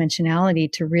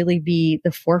multidimensionality to really be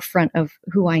the forefront of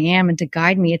who I am and to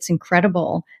guide me, it's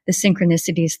incredible, the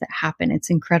synchronicities that happen.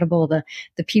 It's incredible, the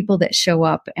people that show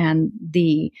up and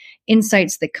the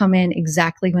insights that come in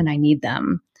exactly when I need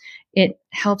them. It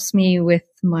helps me with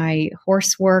my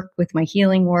horse work, with my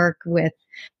healing work, with,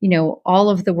 all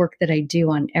of the work that I do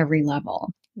on every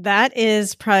level. That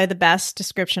is probably the best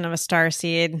description of a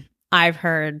starseed I've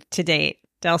heard to date.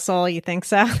 Delsol, you think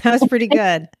so? That was pretty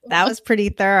good. That was pretty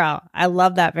thorough. I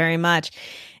love that very much.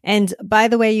 And by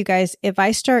the way, you guys, if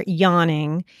I start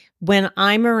yawning when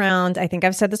I'm around, I think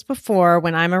I've said this before,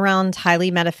 when I'm around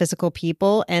highly metaphysical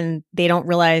people and they don't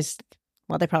realize,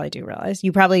 well, they probably do realize,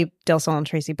 you probably, Delsol and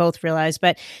Tracie both realize,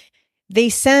 but they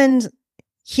send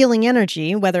healing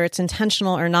energy, whether it's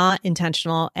intentional or not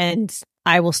intentional, and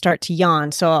I will start to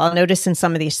yawn. So I'll notice in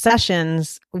some of these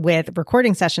sessions with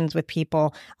recording sessions with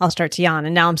people, I'll start to yawn.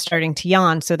 And now I'm starting to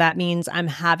yawn. So that means I'm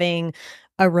having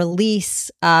a release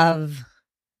of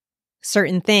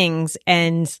certain things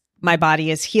and my body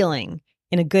is healing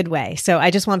in a good way. So I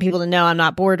just want people to know I'm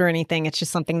not bored or anything. It's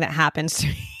just something that happens to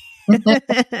me.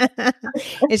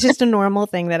 It's just a normal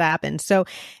thing that happens. So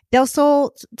Delsol,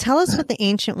 tell us what the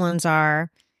ancient ones are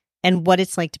and what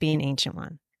it's like to be an ancient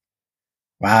one.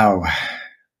 Wow.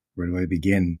 Where do I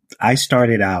begin? My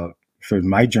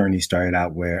journey started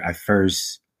out where I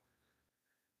first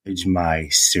did my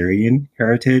Syrian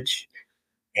heritage,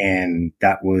 and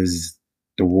that was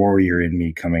the warrior in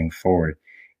me coming forward.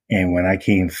 And when I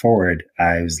came forward,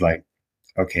 I was like,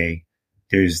 okay,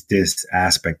 there's this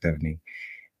aspect of me,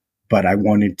 but I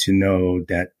wanted to know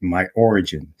that my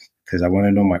origin, because I want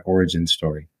to know my origin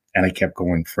story. And I kept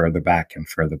going further back and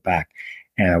further back.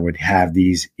 And I would have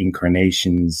these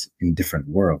incarnations in different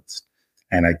worlds.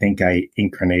 And I think I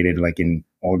incarnated like in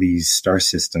all these star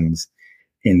systems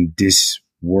in this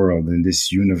world, in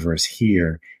this universe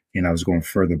here. And I was going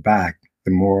further back.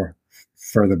 The more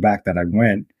further back that I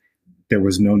went, there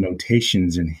was no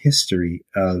notations in history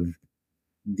of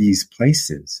these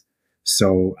places.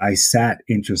 So I sat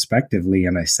introspectively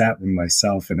and I sat with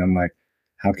myself and I'm like,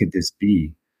 how could this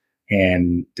be?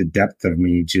 And the depth of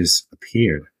me just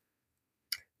appeared.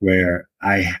 Where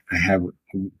I have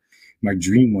my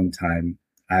dream one time,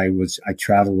 I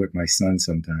travel with my son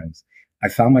sometimes. I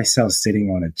found myself sitting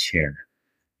on a chair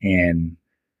and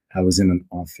I was in an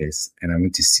office and I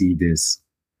went to see this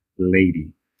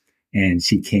lady and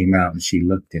she came out and she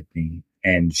looked at me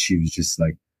and she was just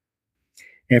like,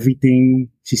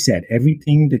 she said,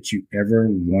 everything that you ever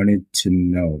wanted to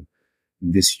know,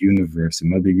 this universe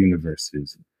and other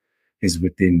universes is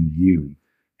within you.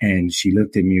 And she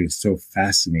looked at me, it was so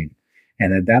fascinating.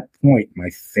 And at that point, my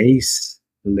face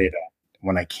lit up.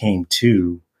 When I came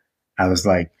to, I was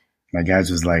like, my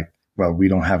guys was like, well, we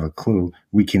don't have a clue.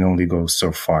 We can only go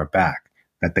so far back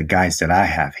that the guides that I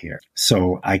have here.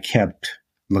 So I kept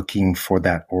looking for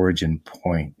that origin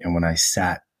point. And when I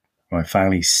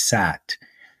finally sat,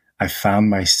 I found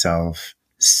myself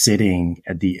sitting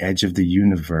at the edge of the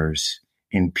universe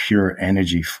in pure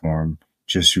energy form,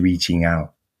 just reaching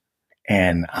out.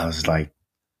 And I was like,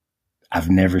 I've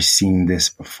never seen this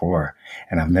before,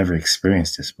 and I've never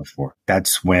experienced this before.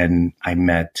 That's when I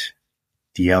met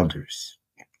the elders.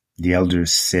 The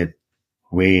elders sit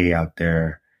way out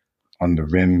there on the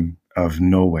rim of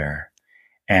nowhere,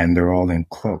 and they're all in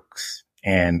cloaks.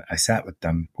 And I sat with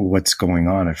them. What's going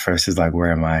on? At first, it's like,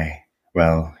 where am I?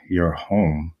 Well, you're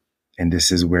home, and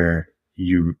this is where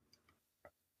you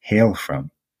hail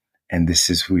from, and this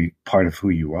is part of who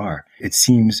you are. It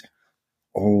seems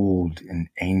old and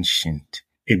ancient.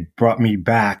 It brought me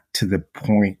back to the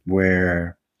point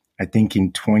where I think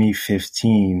in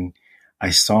 2015, I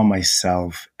saw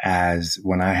myself as,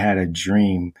 when I had a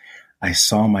dream, I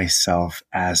saw myself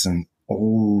as an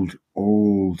old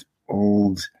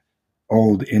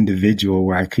individual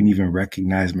where I couldn't even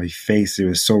recognize my face. It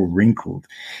was so wrinkled.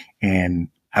 And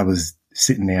I was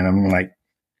sitting there and I'm like,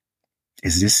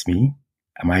 is this me?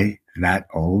 Am I that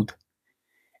old?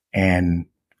 And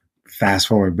fast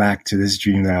forward back to this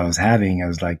dream that I was having, I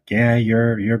was like, yeah,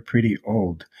 you're pretty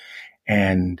old.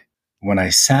 And when I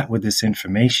sat with this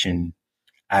information,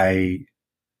 I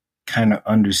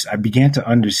I began to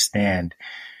understand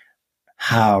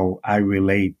how I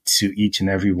relate to each and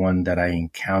every one that I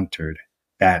encountered,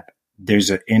 that there's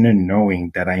an inner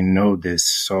knowing that I know this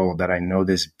soul, that I know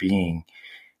this being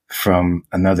from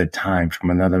another time, from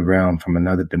another realm, from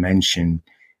another dimension.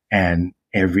 And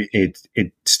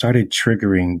it started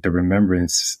triggering the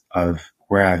remembrance of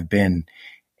where I've been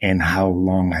and how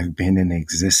long I've been in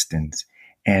existence.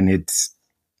 And it's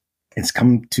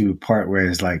come to a part where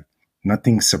it's like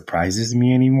nothing surprises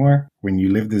me anymore. When you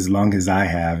lived as long as I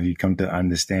have, you come to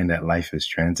understand that life is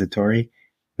transitory,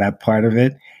 that part of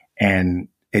it. And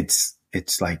it's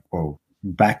like, whoa,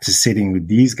 back to sitting with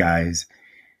these guys.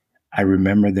 I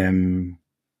remember them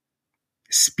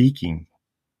speaking,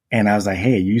 and I was like,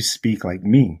 hey, you speak like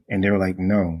me. And they were like,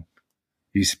 no,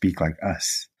 you speak like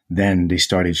us. Then they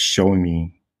started showing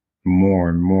me more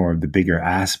and more of the bigger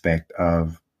aspect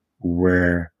of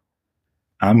where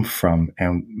I'm from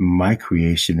and my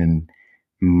creation, and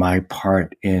my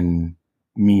part in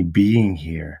me being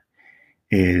here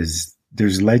is,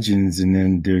 there's legends and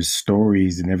then there's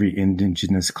stories in every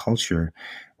indigenous culture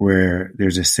where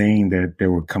there's a saying that there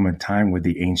would come a time where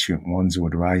the ancient ones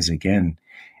would rise again.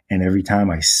 And every time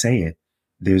I say it,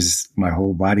 my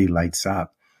whole body lights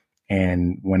up.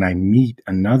 And when I meet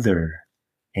another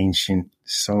ancient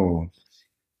soul,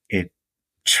 it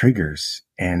triggers,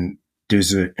 and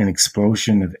there's an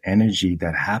explosion of energy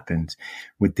that happens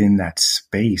within that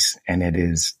space. And it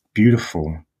is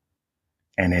beautiful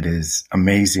and it is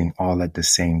amazing all at the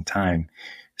same time.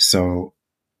 So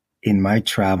in my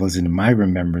travels and in my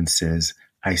remembrances,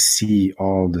 I see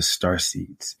all the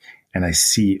starseeds and I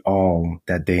see all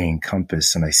that they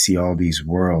encompass, and I see all these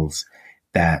worlds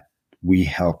that we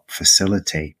help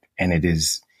facilitate. And it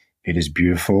is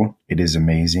beautiful. It is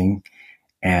amazing.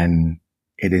 And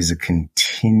it is a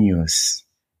continuous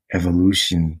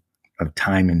evolution of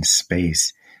time and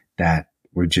space that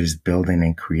we're just building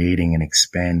and creating and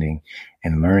expanding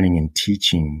and learning and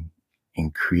teaching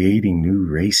and creating new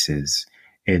races.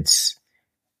 It's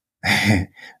the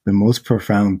most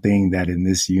profound thing that in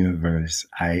this universe,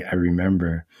 I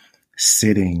remember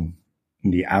sitting in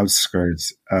the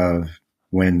outskirts of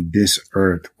when this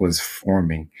earth was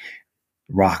forming,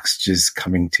 rocks just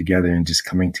coming together. And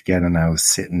I was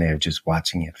sitting there just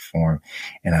watching it form.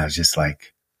 And I was just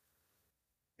like,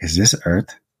 is this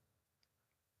Earth?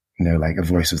 And they're like, a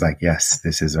voice was like, yes,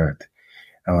 this is Earth.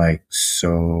 I'm like,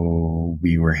 so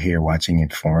we were here watching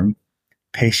it form,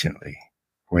 patiently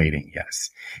waiting. Yes.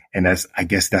 And I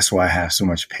guess that's why I have so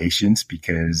much patience,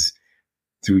 because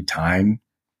through time,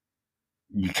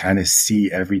 you kind of see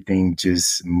everything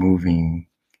just moving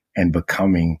and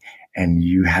becoming, and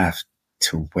you have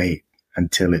to wait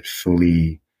until it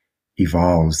fully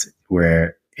evolves,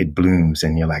 where it blooms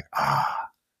and you're like,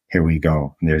 here we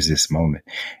go. And there's this moment.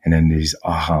 And then these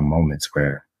aha moments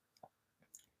where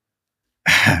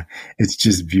it's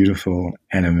just beautiful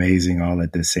and amazing all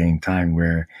at the same time,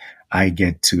 where I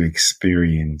get to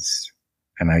experience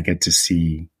and I get to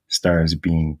see stars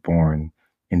being born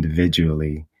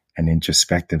individually and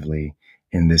introspectively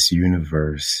in this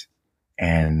universe.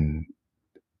 And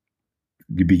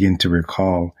you begin to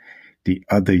recall the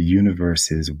other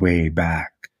universes way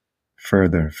back,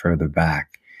 further and further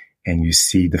back, and you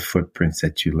see the footprints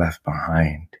that you left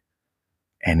behind.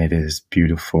 And it is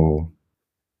beautiful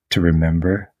to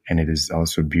remember. And it is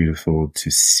also beautiful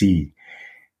to see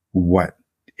what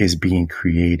is being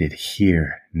created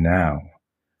here now.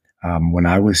 When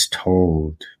I was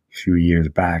told a few years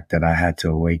back that I had to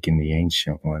awaken the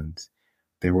ancient ones,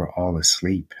 they were all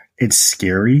asleep. It's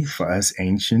scary for us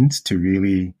ancients to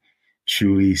really,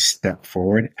 truly step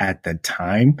forward at the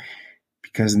time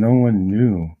because no one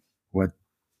knew what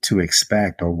to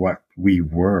expect or what we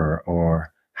were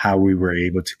or how we were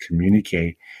able to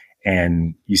communicate.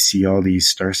 And you see all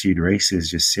these starseed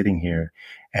races just sitting here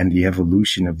and the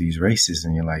evolution of these races.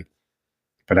 And you're like,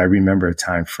 but I remember a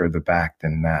time further back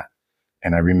than that.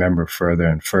 And I remember further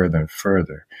and further and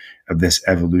further of this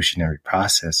evolutionary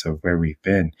process of where we've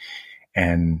been.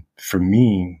 And for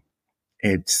me,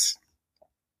 it's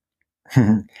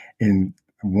in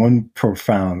one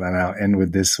profound, and I'll end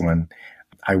with this one.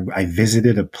 I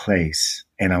visited a place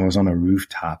and I was on a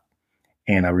rooftop,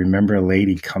 and I remember a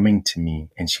lady coming to me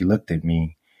and she looked at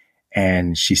me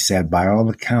and she said, by all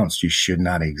accounts, you should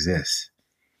not exist.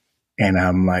 And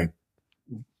I'm like,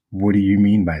 what do you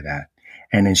mean by that?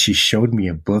 And then she showed me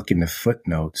a book in the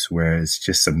footnotes where it's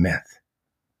just a myth,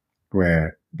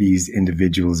 where these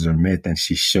individuals are myth. And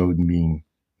she showed me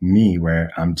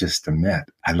where I'm just a myth.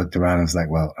 I looked around and was like,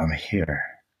 well, I'm here.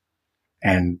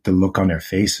 And the look on their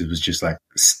faces was just like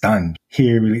stunned.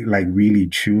 Here, really, like really,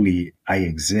 truly, I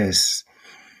exist.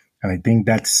 And I think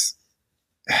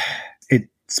it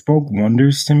spoke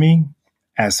wonders to me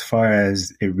as far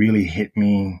as it really hit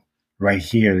me right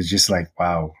here. It's just like,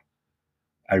 wow,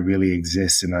 I really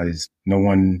exist. And no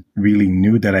one really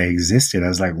knew that I existed. I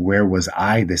was like, where was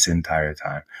I this entire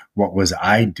time? What was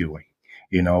I doing?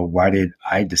 Why did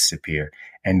I disappear?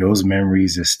 And those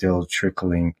memories are still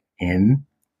trickling in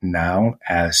now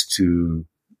as to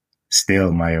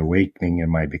still my awakening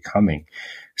and my becoming.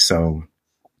 So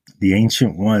the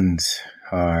ancient ones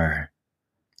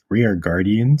we are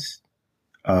guardians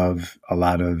of a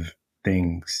lot of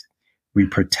things. We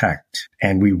protect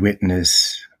and we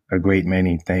witness a great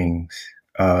many things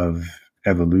of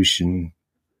evolution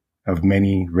of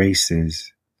many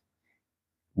races.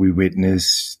 We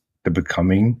witness the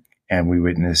becoming and we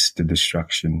witness the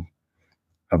destruction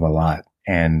of a lot.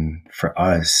 And for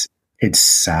us, it's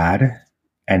sad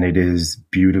and it is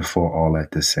beautiful all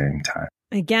at the same time.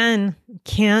 Again,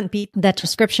 can't beat that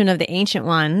description of the ancient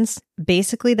ones.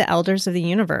 Basically, the elders of the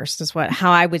universe is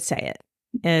how I would say it,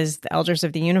 is the elders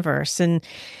of the universe. And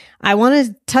I want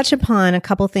to touch upon a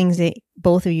couple things that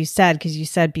both of you said, because you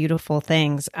said beautiful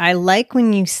things. I like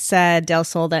when you said,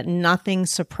 Delsol, that nothing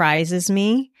surprises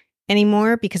me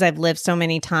anymore because I've lived so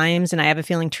many times, and I have a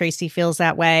feeling Tracie feels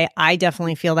that way. I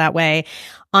definitely feel that way.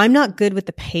 I'm not good with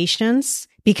the patience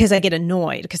because I get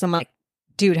annoyed because I'm like,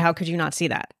 dude, how could you not see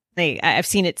that? I've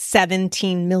seen it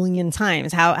 17 million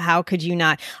times. How could you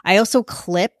not? I also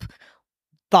clip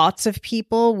thoughts of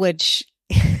people, which,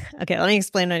 okay, let me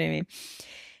explain what I mean.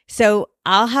 So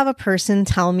I'll have a person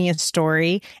tell me a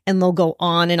story and they'll go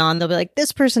on and on. They'll be like,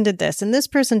 this person did this and this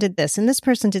person did this and this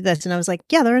person did this. And I was like,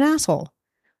 yeah, they're an asshole.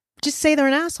 Just say they're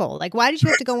an asshole. Like, why did you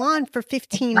have to go on for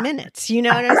 15 minutes? You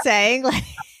know what I'm saying? Like,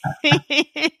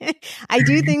 I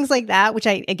do things like that, which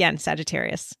again,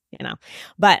 Sagittarius,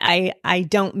 but I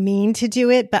don't mean to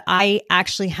do it, but I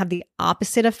actually have the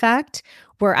opposite effect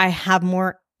where I have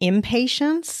more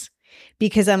impatience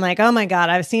because I'm like, oh my God,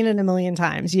 I've seen it a million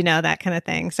times, that kind of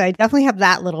thing. So I definitely have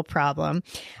that little problem.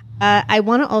 I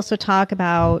want to also talk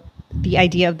about the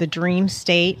idea of the dream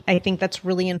state. I think that's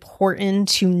really important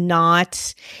to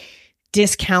not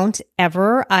discount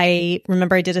ever. I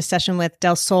remember I did a session with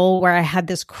Delsol where I had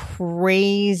this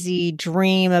crazy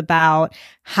dream about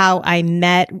how I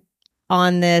met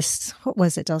on this, what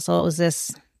was it, Delsol? It was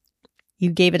this, you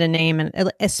gave it a name,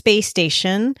 a space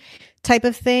station type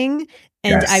of thing.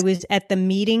 And yes. I was at the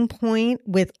meeting point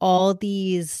with all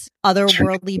these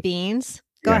otherworldly beings.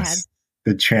 Go ahead.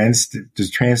 The trans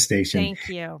station. Thank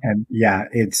you. And yeah,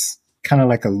 it's kind of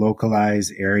like a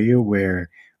localized area where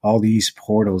all these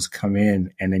portals come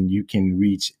in and then you can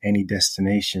reach any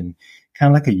destination,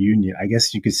 kind of like a union. I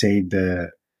guess you could say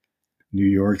the New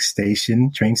York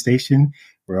train station,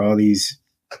 where all these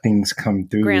things come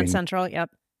through. Grand Central,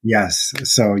 yep. Yes.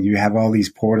 So you have all these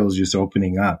portals just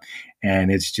opening up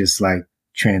and it's just like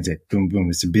transit, boom,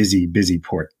 boom. It's a busy, busy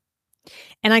port.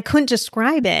 And I couldn't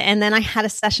describe it. And then I had a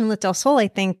session with Delsol, I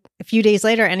think a few days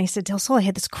later. And he said, Delsol, I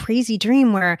had this crazy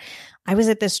dream where I was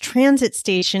at this transit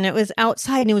station. It was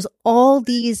outside and it was all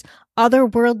these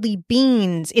otherworldly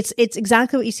beings. It's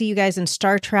exactly what you see, you guys, in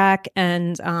Star Trek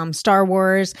and Star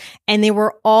Wars. And they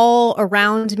were all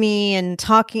around me and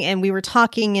talking, and we were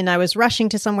talking, and I was rushing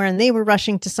to somewhere and they were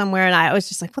rushing to somewhere. And I was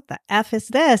just like, what the F is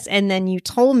this? And then you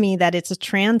told me that it's a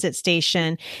transit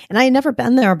station, and I had never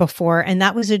been there before. And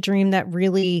that was a dream that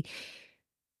really,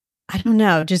 I don't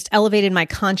know, just elevated my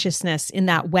consciousness in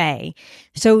that way.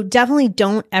 So definitely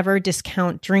don't ever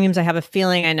discount dreams. I have a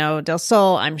feeling, I know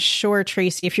Delsol, I'm sure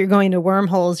Tracie, if you're going to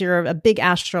wormholes, you're a big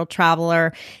astral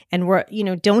traveler, and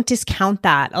don't discount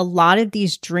that. A lot of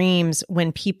these dreams,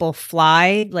 when people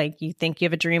fly, like you think you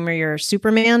have a dream or you're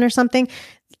Superman or something,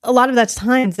 a lot of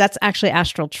that's actually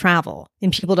astral travel,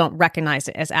 and people don't recognize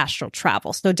it as astral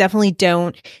travel. So definitely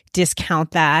don't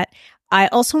discount that. I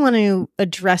also want to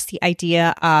address the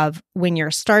idea of when you're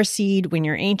a starseed, when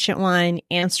you're ancient one,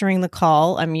 answering the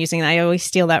call. I always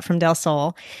steal that from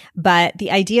Delsol, but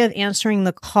the idea of answering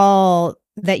the call,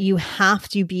 that you have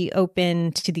to be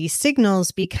open to these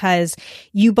signals, because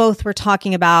you both were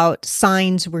talking about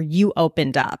signs where you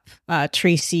opened up.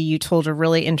 Tracie, you told a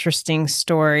really interesting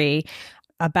story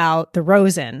about the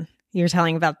Rosen. You were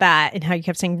telling about that and how you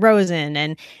kept saying Rosen,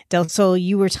 and Delsol,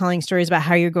 you were telling stories about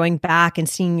how you're going back and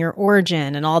seeing your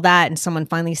origin and all that. And someone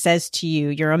finally says to you,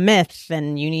 you're a myth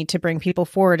and you need to bring people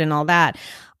forward and all that.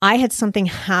 I had something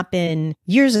happen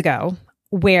years ago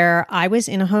where I was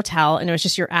in a hotel, and it was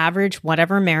just your average,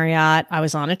 whatever Marriott. I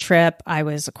was on a trip. I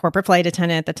was a corporate flight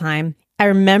attendant at the time. I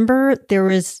remember there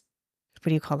was, what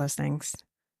do you call those things?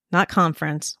 Not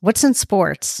conference. What's in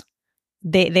sports?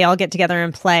 They all get together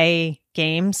and play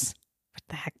games. What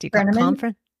the heck do you call it?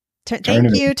 Conference?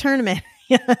 Thank you, tournament.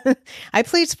 Yeah. I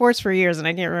played sports for years and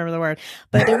I can't remember the word,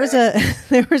 but there was a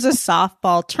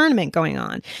softball tournament going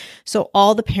on. So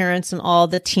all the parents and all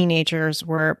the teenagers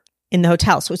were in the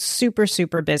hotel. So it's super,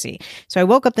 super busy. So I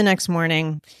woke up the next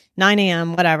morning, 9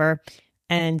 a.m., whatever,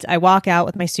 and I walk out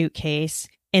with my suitcase,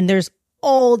 and there's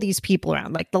all these people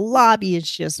around. Like the lobby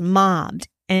is just mobbed.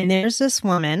 And there's this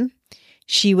woman.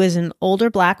 She was an older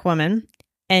Black woman,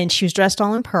 and she was dressed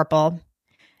all in purple,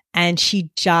 and she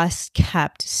just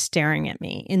kept staring at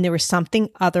me. And there was something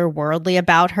otherworldly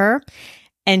about her,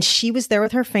 and she was there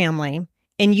with her family.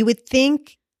 And you would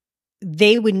think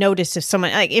they would notice if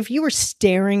someone, like if you were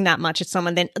staring that much at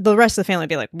someone, then the rest of the family would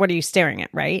be like, what are you staring at?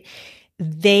 Right?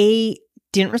 They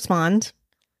didn't respond.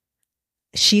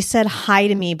 She said hi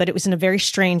to me, but it was in a very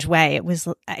strange way.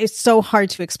 It's so hard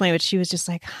to explain, but she was just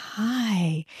like,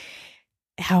 hi,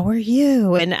 how are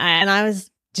you? And I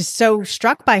was just so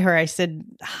struck by her. I said,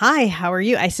 hi, how are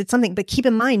you? I said something, but keep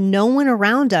in mind, no one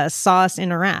around us saw us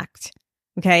interact.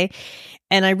 Okay.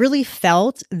 And I really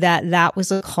felt that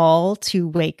was a call to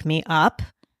wake me up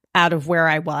out of where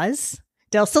I was.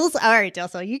 Delsol's, all right,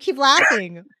 Delsol, you keep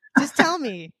laughing. Just tell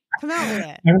me. Come out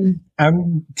with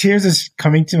it. Tears is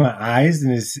coming to my eyes,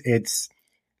 and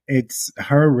it's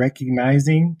her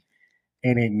recognizing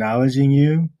and acknowledging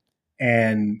you,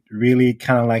 and really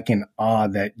kind of like in awe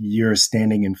that you're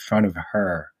standing in front of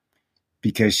her,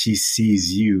 because she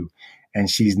sees you, and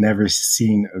she's never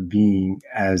seen a being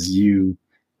as you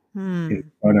in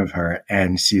front of her.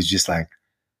 And she's just like,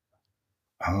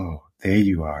 oh, there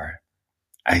you are.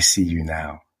 I see you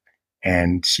now.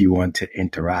 And she wanted to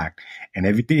interact. And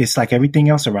it's like everything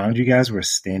else around you guys were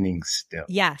standing still.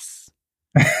 Yes.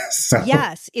 So,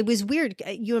 yes, it was weird.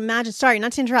 You imagine, sorry,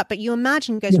 not to interrupt, but you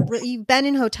imagine, you guys, you've been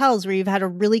in hotels where you've had a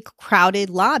really crowded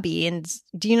lobby, and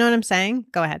do you know what I'm saying?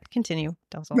 Go ahead, continue.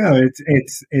 No,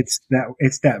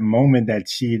 it's that moment that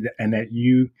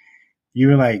you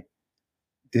were like,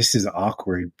 this is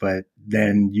awkward, but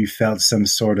then you felt some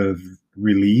sort of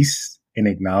release and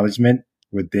acknowledgement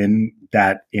within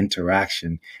that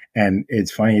interaction. And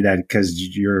it's funny that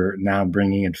because you're now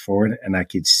bringing it forward, and I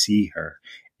could see her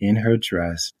in her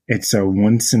dress. It's a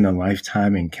once in a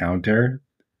lifetime encounter,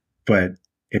 but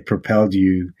it propelled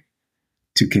you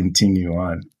to continue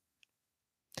on.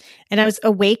 And I was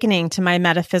awakening to my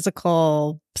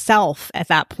metaphysical self at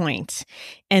that point.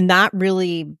 And that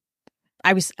really,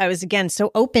 I was again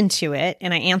so open to it,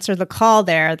 and I answered the call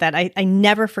there that I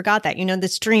never forgot that.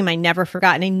 This dream I never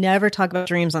forgot, and I never talk about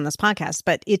dreams on this podcast,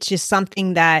 but it's just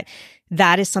something that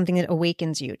is something that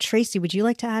awakens you. Tracie, would you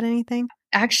like to add anything?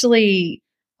 Actually,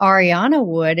 Ariana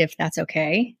would, if that's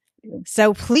okay.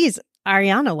 So please,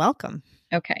 Ariana, welcome.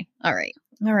 Okay. All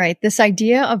right. This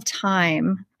idea of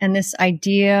time and this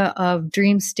idea of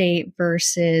dream state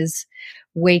versus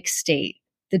wake state.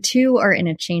 The two are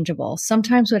interchangeable.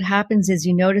 Sometimes what happens is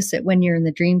you notice that when you're in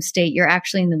the dream state, you're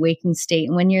actually in the waking state.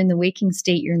 And when you're in the waking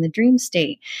state, you're in the dream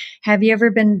state. Have you ever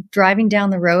been driving down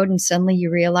the road and suddenly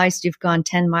you realized you've gone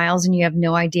 10 miles and you have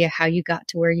no idea how you got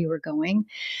to where you were going?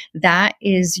 That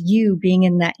is you being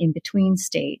in that in-between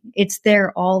state. It's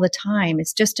there all the time.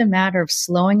 It's just a matter of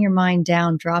slowing your mind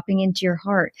down, dropping into your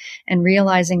heart, and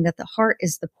realizing that the heart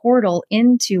is the portal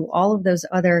into all of those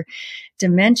other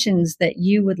dimensions that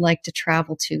you would like to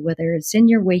travel to, whether it's in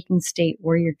your waking state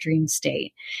or your dream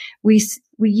state. We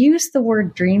use the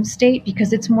word dream state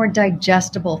because it's more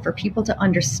digestible for people to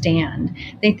understand.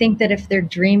 They think that if they're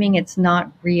dreaming, it's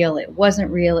not real. It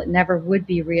wasn't real. It never would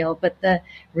be real. But the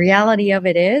reality of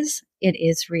it is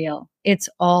real. It's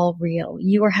all real.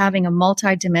 You are having a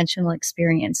multidimensional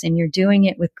experience and you're doing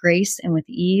it with grace and with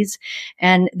ease.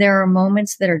 And there are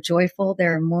moments that are joyful.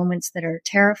 There are moments that are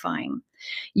terrifying.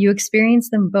 You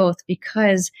experience them both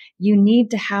because you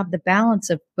need to have the balance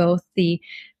of both the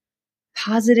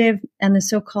positive and the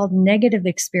so-called negative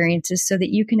experiences so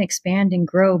that you can expand and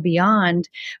grow beyond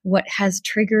what has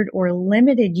triggered or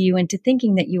limited you into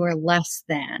thinking that you are less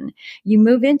than. You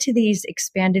move into these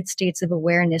expanded states of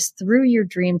awareness through your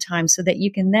dream time so that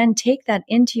you can then take that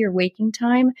into your waking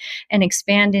time and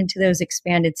expand into those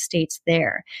expanded states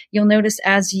there. You'll notice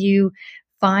as you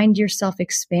find yourself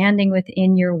expanding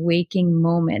within your waking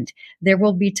moment, there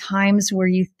will be times where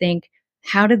you think,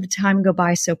 how did the time go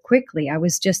by so quickly? I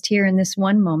was just here in this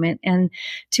one moment, and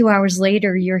 2 hours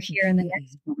later, you're here in the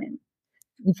next moment.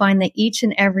 You find that each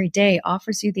and every day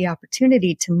offers you the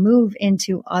opportunity to move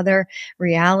into other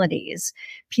realities.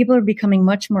 People are becoming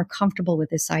much more comfortable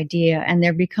with this idea, and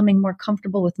they're becoming more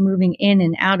comfortable with moving in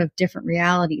and out of different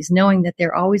realities, knowing that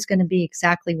they're always going to be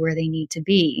exactly where they need to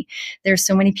be. There's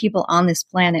so many people on this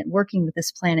planet working with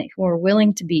this planet who are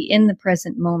willing to be in the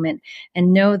present moment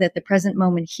and know that the present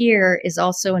moment here is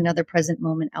also another present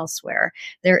moment elsewhere.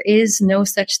 There is no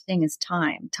such thing as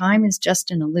time. Time is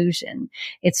just an illusion.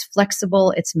 It's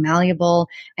flexible, it's malleable,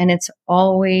 and it's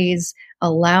always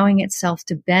allowing itself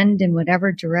to bend in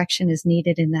whatever direction is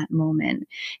needed in that moment.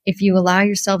 If you allow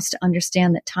yourselves to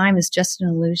understand that time is just an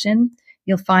illusion,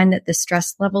 you'll find that the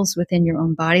stress levels within your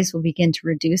own bodies will begin to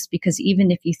reduce, because even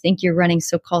if you think you're running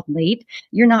so-called late,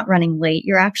 you're not running late.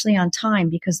 You're actually on time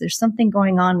because there's something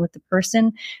going on with the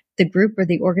person, the group, or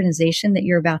the organization that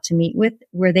you're about to meet with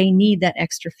where they need that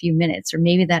extra few minutes or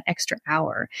maybe that extra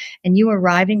hour. And you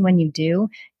arriving when you do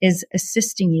is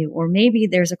assisting you. Or maybe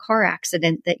there's a car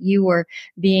accident that you were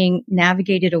being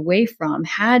navigated away from.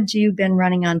 Had you been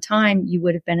running on time, you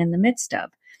would have been in the midst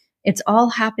of. It's all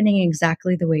happening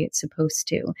exactly the way it's supposed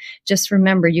to. Just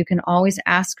remember, you can always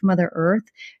ask Mother Earth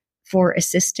for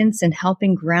assistance in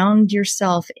helping ground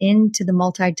yourself into the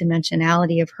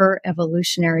multidimensionality of her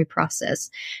evolutionary process.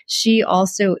 She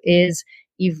also is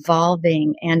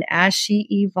evolving, and as she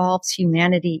evolves,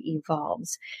 humanity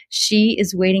evolves. She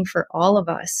is waiting for all of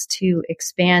us to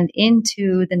expand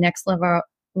into the next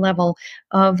level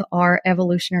of our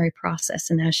evolutionary process.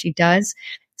 And as she does,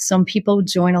 some people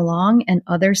join along and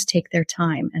others take their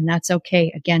time, and that's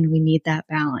okay. Again, we need that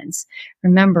balance.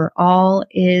 Remember, all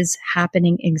is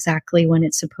happening exactly when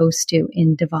it's supposed to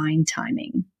in divine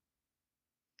timing.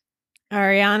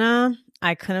 Ariana,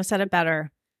 I couldn't have said it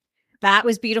better. That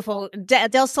was beautiful.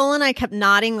 Delsol and I kept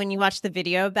nodding when you watched the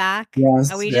video back.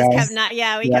 Yes, we just kept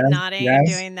kept nodding and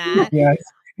doing that. Yes.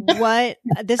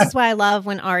 This is why I love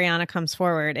when Ariana comes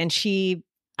forward, and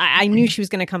I knew she was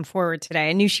going to come forward today.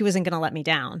 I knew she wasn't going to let me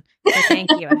down. So thank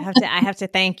you. I have to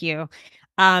thank you.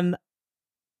 I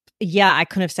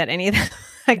couldn't have said any of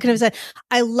that.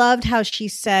 I loved how she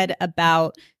said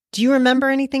about, do you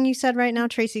remember anything you said right now,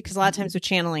 Tracie? Because a lot of times with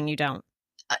channeling, you don't.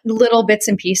 Little bits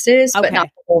and pieces, but not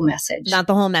the whole message. Not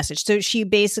the whole message. So she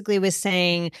basically was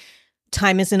saying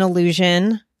time is an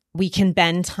illusion. We can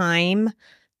bend time.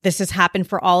 This has happened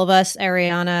for all of us.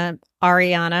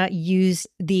 Ariana used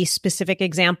the specific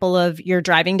example of you're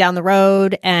driving down the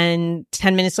road and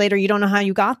 10 minutes later, you don't know how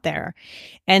you got there.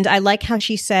 And I like how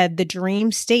she said the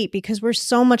dream state, because we're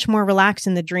so much more relaxed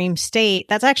in the dream state.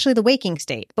 That's actually the waking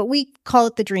state, but we call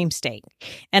it the dream state.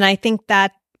 And I think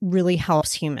that really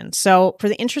helps humans. So for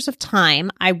the interest of time,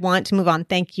 I want to move on.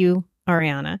 Thank you,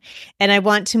 Ariana. And I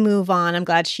want to move on. I'm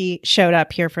glad she showed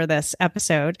up here for this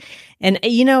episode. And,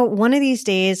 one of these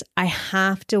days I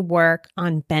have to work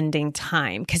on bending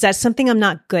time, because that's something I'm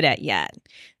not good at yet.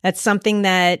 That's something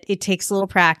that it takes a little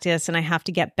practice and I have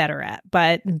to get better at.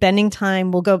 But bending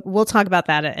time, we'll talk about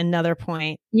that at another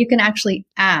point. You can actually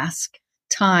ask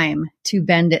time to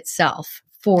bend itself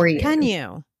for you. Can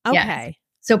you? Okay. Yes.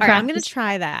 So I'm going to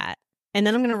try that. and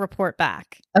then I'm going to report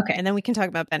back. Okay. And then we can talk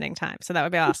about bending time. So that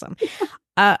would be awesome.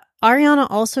 Ariana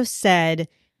also said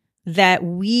that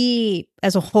we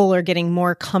as a whole are getting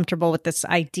more comfortable with this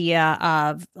idea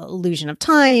of illusion of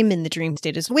time and the dream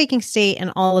state is waking state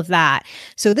and all of that.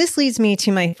 So this leads me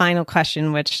to my final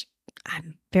question, which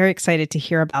I'm very excited to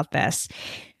hear about this.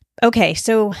 Okay,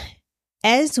 so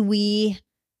as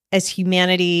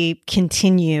humanity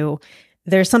continue,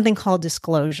 there's something called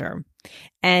disclosure.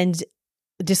 And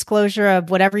disclosure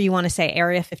of whatever you want to say,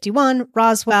 Area 51,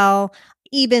 Roswell,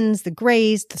 Ebens, the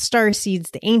Greys, the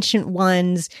Starseeds, the Ancient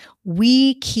Ones,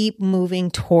 we keep moving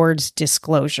towards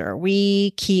disclosure.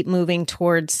 We keep moving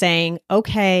towards saying,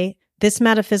 okay, this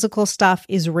metaphysical stuff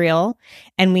is real,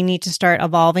 and we need to start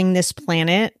evolving this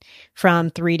planet from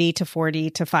 3D to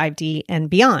 4D to 5D and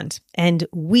beyond. And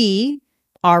we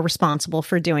are responsible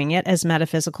for doing it as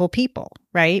metaphysical people,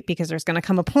 right? Because there's going to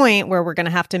come a point where we're going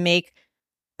to have to make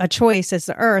a choice as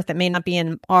the Earth that may not be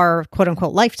in our quote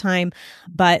unquote lifetime,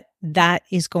 but that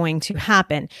is going to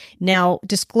happen. Now,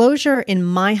 disclosure, in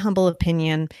my humble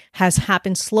opinion, has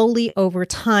happened slowly over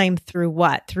time through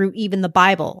what? Through even the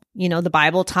Bible. You know, the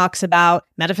Bible talks about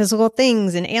metaphysical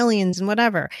things and aliens and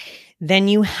whatever. Then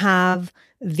you have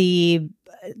the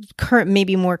current,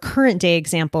 maybe more current day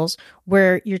examples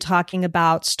where you're talking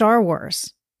about Star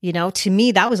Wars. You know, to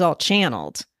me, that was all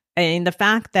channeled. And the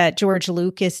fact that George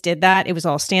Lucas did that, it was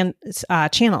all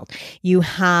channeled. You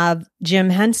have Jim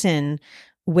Henson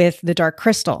with The Dark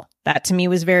Crystal. That to me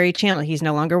was very channeled. He's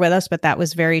no longer with us, but that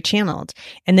was very channeled.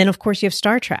 And then, of course, you have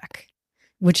Star Trek,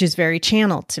 which is very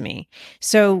channeled to me.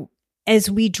 So as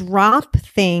we drop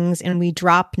things and we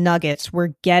drop nuggets,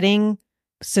 we're getting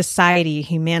society,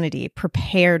 humanity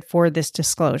prepared for this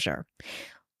disclosure.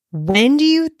 When do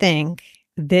you think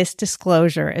this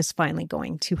disclosure is finally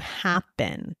going to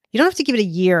happen? You don't have to give it a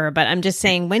year, but I'm just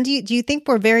saying, when do you think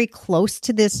we're very close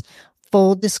to this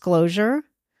full disclosure?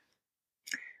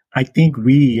 I think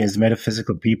we as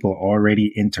metaphysical people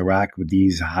already interact with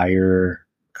these higher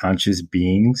conscious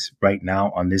beings right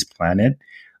now on this planet.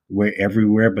 We're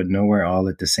everywhere, but nowhere all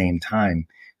at the same time.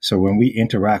 So when we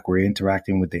interact, we're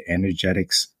interacting with the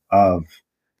energetics of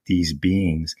these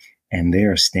beings, and they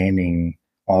are standing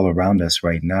all around us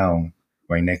right now,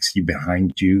 right next to you,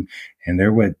 behind you, and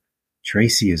they're with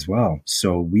Tracie as well.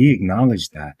 So we acknowledge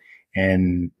that.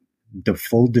 And the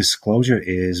full disclosure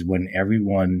is when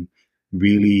everyone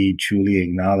really truly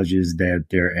acknowledges that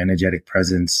their energetic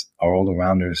presence are all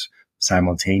around us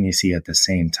simultaneously at the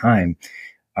same time.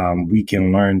 We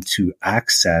can learn to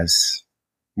access,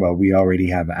 well, we already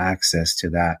have access to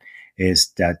that,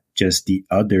 is that just the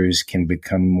others can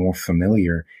become more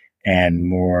familiar and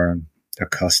more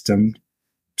accustomed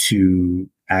to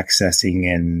accessing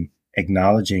and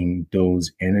acknowledging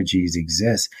those energies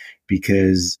exist,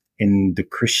 because in the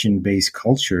Christian-based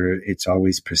culture, it's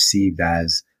always perceived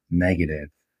as negative.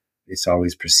 It's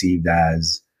always perceived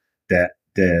as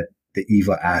the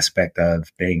evil aspect of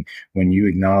thing. When you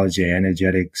acknowledge the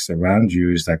energetics around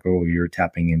you, it's like, oh, you're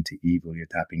tapping into evil, you're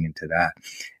tapping into that.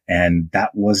 And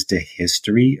that was the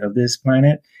history of this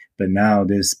planet. But now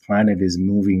this planet is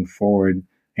moving forward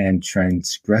and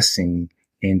transgressing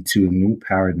into a new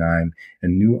paradigm, a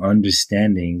new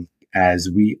understanding, as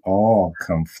we all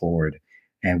come forward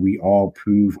and we all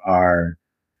prove our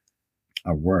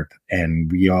worth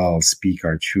and we all speak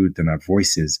our truth and our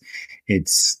voices.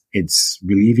 It's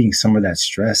relieving some of that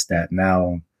stress that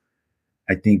now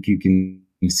I think you can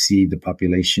see the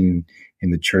population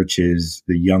in the churches,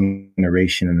 the young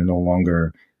generation, and no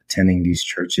longer attending these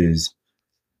churches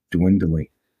dwindling.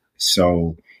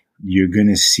 So you're going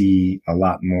to see a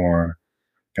lot more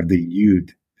of the youth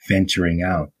venturing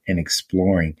out and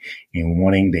exploring and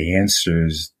wanting the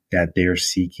answers that they're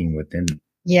seeking within them.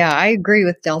 Yeah, I agree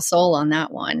with Delsol on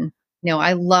that one. You know,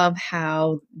 I love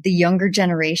how the younger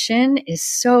generation is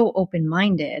so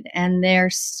open-minded and they're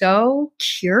so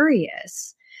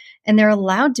curious and they're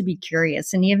allowed to be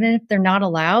curious. And even if they're not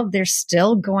allowed, they're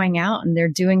still going out and they're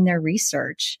doing their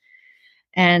research.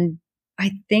 And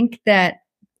I think that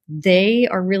they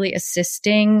are really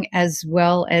assisting, as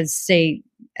well as, say,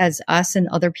 as us and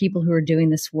other people who are doing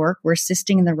this work, we're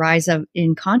assisting in the rise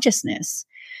in consciousness.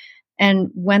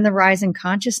 And when the rise in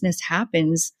consciousness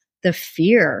happens, the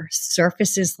fear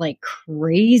surfaces like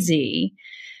crazy,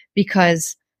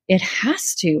 because it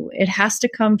has to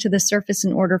come to the surface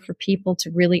in order for people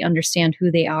to really understand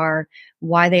who they are,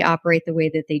 why they operate the way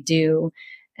that they do.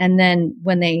 And then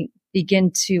when they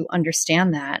begin to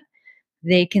understand that,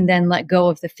 they can then let go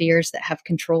of the fears that have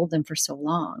controlled them for so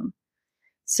long.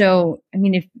 So, I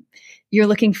mean, if you're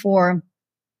looking for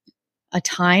a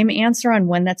time answer on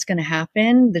when that's going to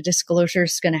happen, the disclosure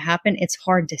is going to happen. It's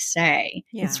hard to say.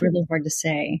 Yeah. It's really hard to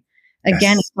say.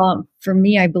 Again, Yes. for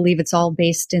me, I believe it's all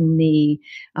based in the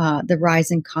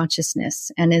rise in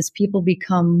consciousness. And as people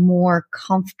become more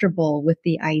comfortable with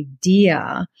the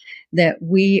idea that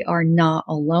we are not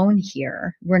alone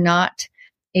here, we're not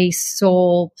a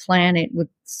soul planet with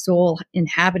soul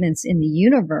inhabitants in the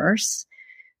universe,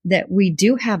 that we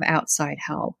do have outside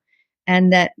help,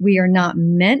 and that we are not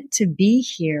meant to be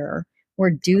here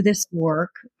or do this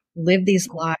work, live these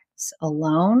lives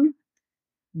alone.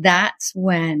 That's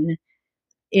when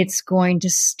it's going to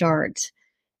start,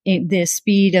 the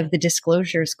speed of the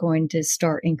disclosure is going to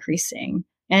start increasing.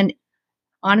 And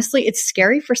honestly, it's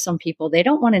scary for some people. They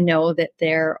don't want to know that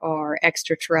there are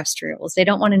extraterrestrials. They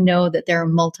don't want to know that there are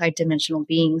multidimensional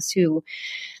beings who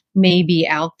may be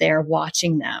out there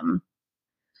watching them.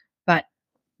 But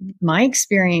my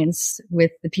experience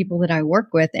with the people that I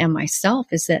work with and myself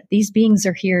is that these beings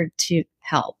are here to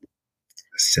help.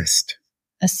 Assist.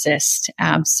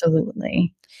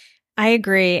 Absolutely. I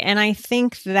agree. And I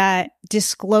think that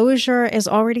disclosure is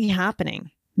already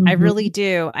happening. Mm-hmm. I really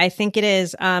do. I think it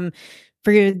is.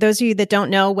 For those of you that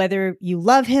don't know, whether you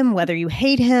love him, whether you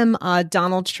hate him,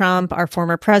 Donald Trump, our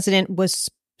former president, was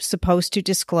supposed to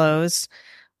disclose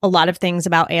a lot of things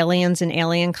about aliens and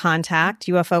alien contact,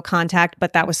 UFO contact,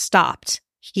 but that was stopped.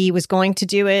 He was going to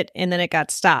do it, and then it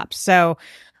got stopped. So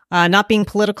not being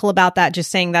political about that, just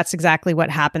saying that's exactly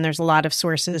what happened. There's a lot of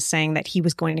sources saying that he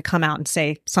was going to come out and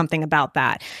say something about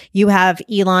that. You have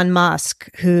Elon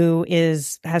Musk, who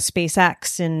has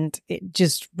SpaceX, and it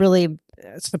just really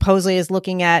supposedly is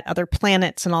looking at other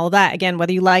planets and all of that. Again,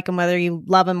 whether you like him, whether you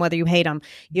love him, whether you hate him.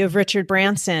 You have Richard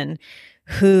Branson,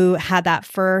 who had that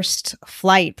first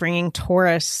flight bringing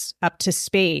tourists up to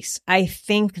space. I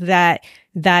think that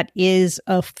is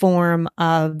a form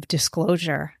of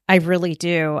disclosure. I really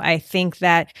do. I think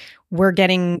that we're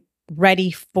getting ready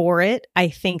for it. I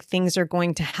think things are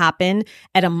going to happen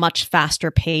at a much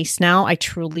faster pace now. I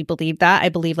truly believe that. I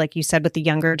believe, like you said, with the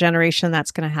younger generation,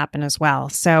 that's going to happen as well.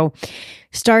 So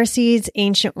Starseeds,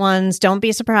 Ancient Ones, don't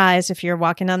be surprised if you're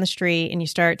walking down the street and you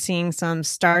start seeing some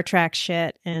Star Trek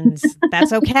shit, and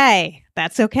that's okay.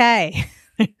 That's okay.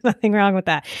 There's nothing wrong with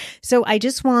that. So I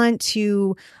want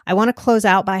to close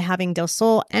out by having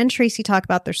Delsol and Tracie talk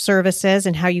about their services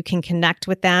and how you can connect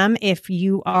with them. If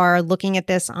you are looking at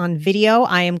this on video,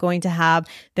 I am going to have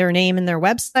their name and their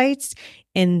websites.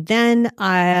 And then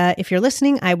if you're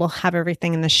listening, I will have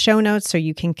everything in the show notes so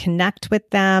you can connect with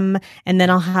them. And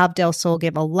then I'll have Delsol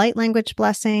give a light language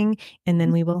blessing, and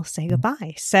then we will say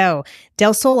goodbye. So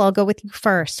Delsol, I'll go with you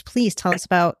first. Please tell us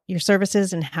about your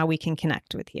services and how we can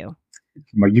connect with you.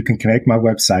 You can connect my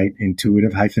website,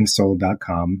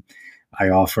 intuitive-soul.com. I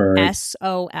offer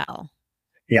SOL.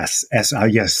 Yes,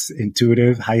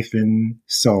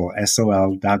 intuitive-soul,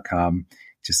 SOL.com,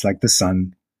 just like the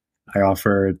sun. I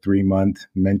offer a 3-month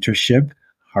mentorship,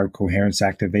 heart coherence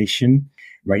activation.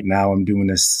 Right now, I'm doing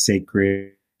a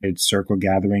sacred circle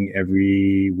gathering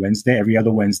every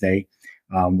other Wednesday,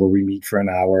 where we meet for an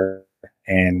hour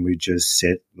and we just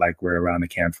sit like we're around a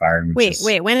campfire. And wait,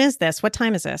 when is this? What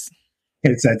time is this?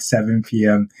 It's at 7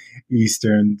 p.m.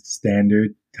 Eastern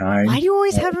Standard Time. Why do you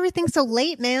always have everything so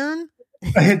late, man?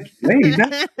 Late,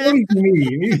 that's funny to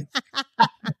me.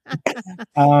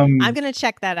 I'm going to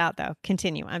check that out, though.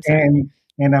 Continue. I'm sorry.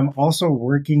 And I'm also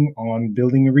working on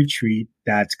building a retreat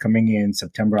that's coming in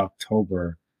September,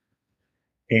 October.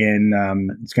 And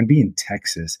it's going to be in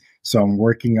Texas. So I'm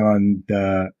working on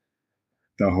the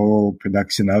whole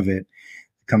production of it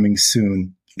coming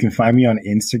soon. You can find me on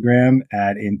Instagram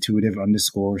at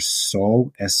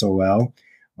intuitive_soul, SOL,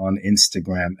 on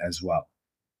Instagram as well.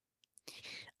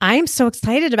 I'm so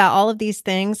excited about all of these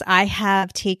things. I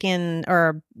have taken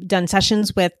or done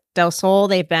sessions with Delsol.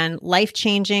 They've been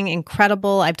life-changing,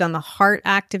 incredible. I've done the heart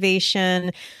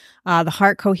activation, the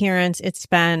heart coherence. It's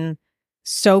been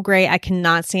so great. I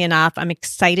cannot say enough. I'm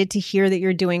excited to hear that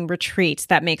you're doing retreats.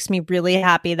 That makes me really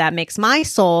happy. That makes my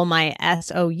soul, my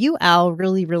SOUL,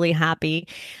 really, really happy.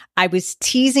 I was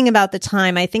teasing about the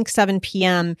time. I think 7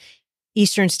 p.m.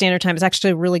 Eastern Standard Time is actually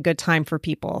a really good time for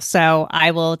people. So I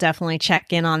will definitely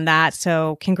check in on that.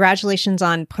 So congratulations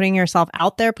on putting yourself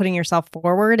out there, putting yourself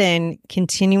forward, and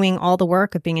continuing all the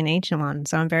work of being an Ancient One.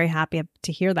 So I'm very happy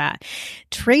to hear that.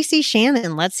 Tracie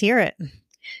Shannon, let's hear it.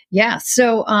 Yeah.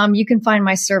 So you can find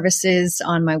my services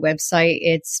on my website.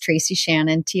 It's Tracie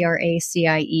Shannon,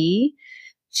 TRACIE,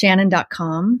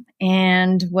 Shannon.com.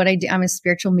 And what I do, I'm a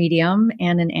spiritual medium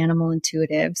and an animal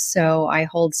intuitive. So I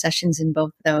hold sessions in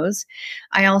both those.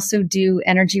 I also do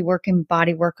energy work and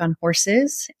body work on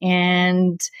horses.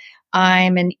 And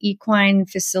I'm an equine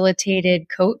facilitated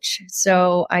coach.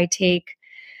 So I take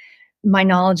my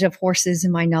knowledge of horses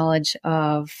and my knowledge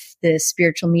of the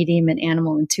spiritual medium and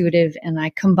animal intuitive, and I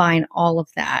combine all of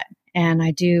that. And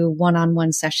I do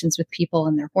one-on-one sessions with people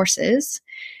and their horses.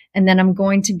 And then I'm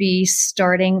going to be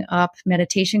starting up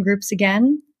meditation groups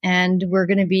again. And we're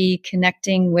going to be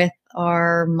connecting with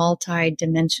our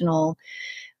multi-dimensional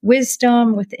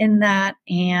wisdom within that.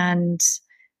 And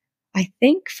I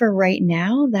think for right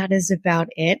now, that is about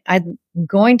it. I'm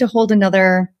going to hold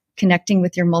another Connecting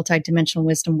with Your Multidimensional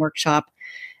Wisdom workshop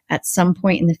at some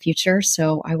point in the future.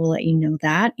 So I will let you know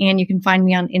that. And you can find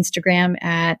me on Instagram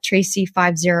at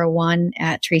Tracie501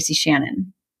 at Tracie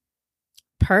Shannon.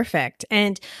 Perfect.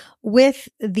 And with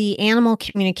the animal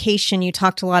communication, you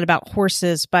talked a lot about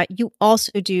horses, but you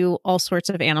also do all sorts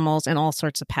of animals and all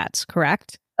sorts of pets,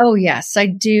 correct? Oh, yes. I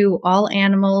do all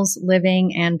animals,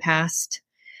 living and past,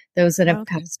 those that have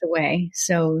passed away.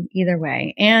 So either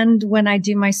way. And when I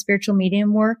do my spiritual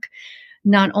medium work,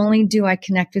 not only do I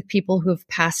connect with people who have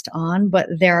passed on, but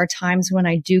there are times when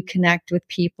I do connect with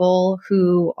people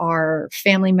who are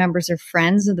family members or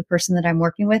friends of the person that I'm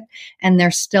working with, and they're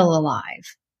still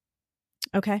alive.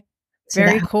 Okay.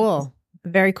 Very cool.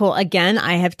 Very cool. Again,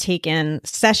 I have taken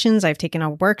sessions. I've taken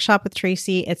a workshop with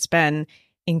Tracie. It's been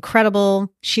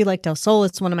incredible. She, like Delsol,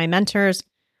 is one of my mentors.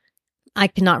 I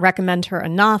cannot recommend her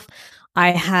enough.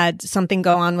 I had something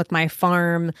go on with my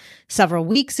farm several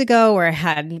weeks ago where I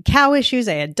had cow issues,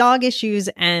 I had dog issues,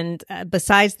 and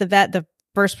besides the vet, the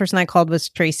first person I called was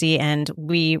Tracie, and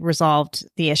we resolved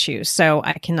the issues. So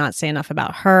I cannot say enough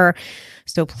about her.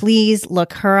 So please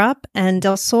look her up. And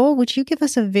Delsol, would you give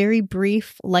us a very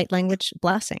brief light language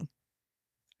blessing?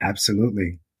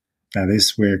 Absolutely. Now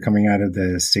we're coming out of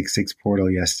the 6-6 portal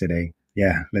yesterday.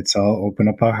 Yeah, let's all open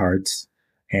up our hearts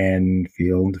and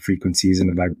feel the frequencies and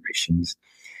the vibrations.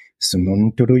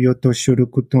 Sunon turuyoto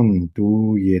shurukutun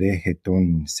tu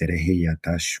yereheton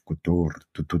sereheyata shukutur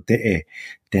tutute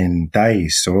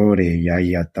tentai sore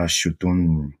yayata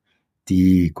shutun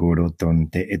ti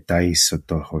goroton te etai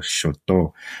soto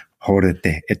hoshoto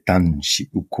horete etan shi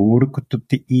ukur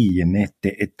kututi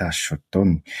iyenete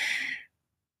etashoton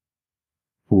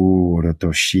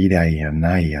puroto shirai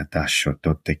anaya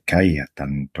tashoto te kaya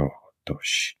tanto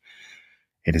tosh.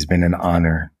 It has been an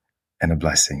honor and a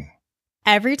blessing.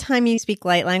 Every time you speak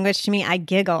light language to me, I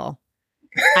giggle.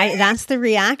 That's the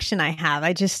reaction I have.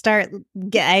 I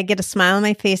get a smile on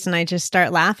my face and I just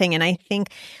start laughing. And I think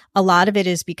a lot of it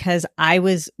is because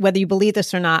whether you believe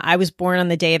this or not, I was born on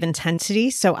the day of intensity.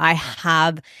 So I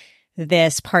have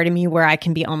this part of me where I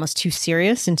can be almost too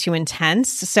serious and too intense.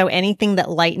 So anything that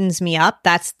lightens me up,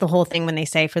 that's the whole thing when they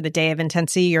say for the day of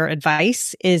intensity, your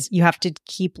advice is you have to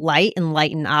keep light and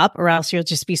lighten up, or else you'll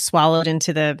just be swallowed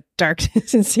into the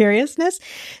darkness and seriousness.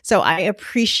 So I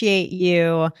appreciate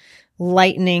you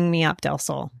lightening me up,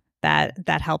 Delsol.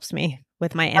 That helps me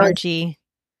with my energy.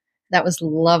 That was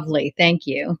lovely. Thank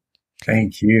you.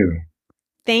 Thank you.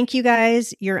 Thank you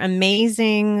guys. You're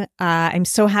amazing. I'm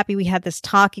so happy we had this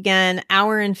talk again.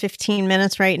 Hour and 15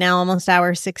 minutes right now, almost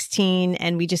hour 16.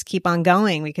 And we just keep on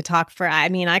going. I could talk for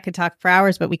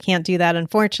hours, but we can't do that,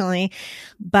 unfortunately.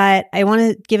 But I want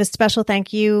to give a special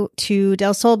thank you to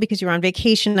Delsol because you're on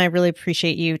vacation. I really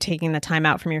appreciate you taking the time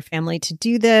out from your family to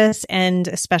do this. And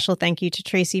a special thank you to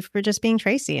Tracie for just being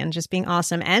Tracie and just being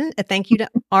awesome. And a thank you to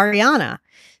Ariana.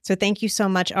 So thank you so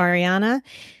much, Ariana.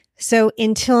 So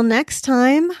until next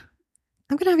time,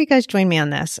 I'm going to have you guys join me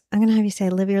on this. I'm going to have you say,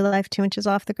 live your life 2 inches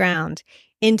off the ground.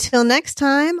 Until next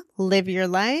time, live your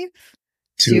life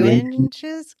 2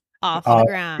 inches off the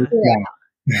ground.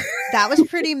 Yeah. That was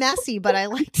pretty messy, but I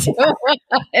liked it.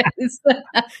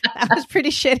 That was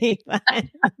pretty shitty, but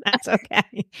that's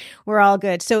okay. We're all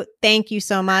good. So thank you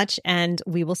so much, and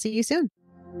we will see you soon.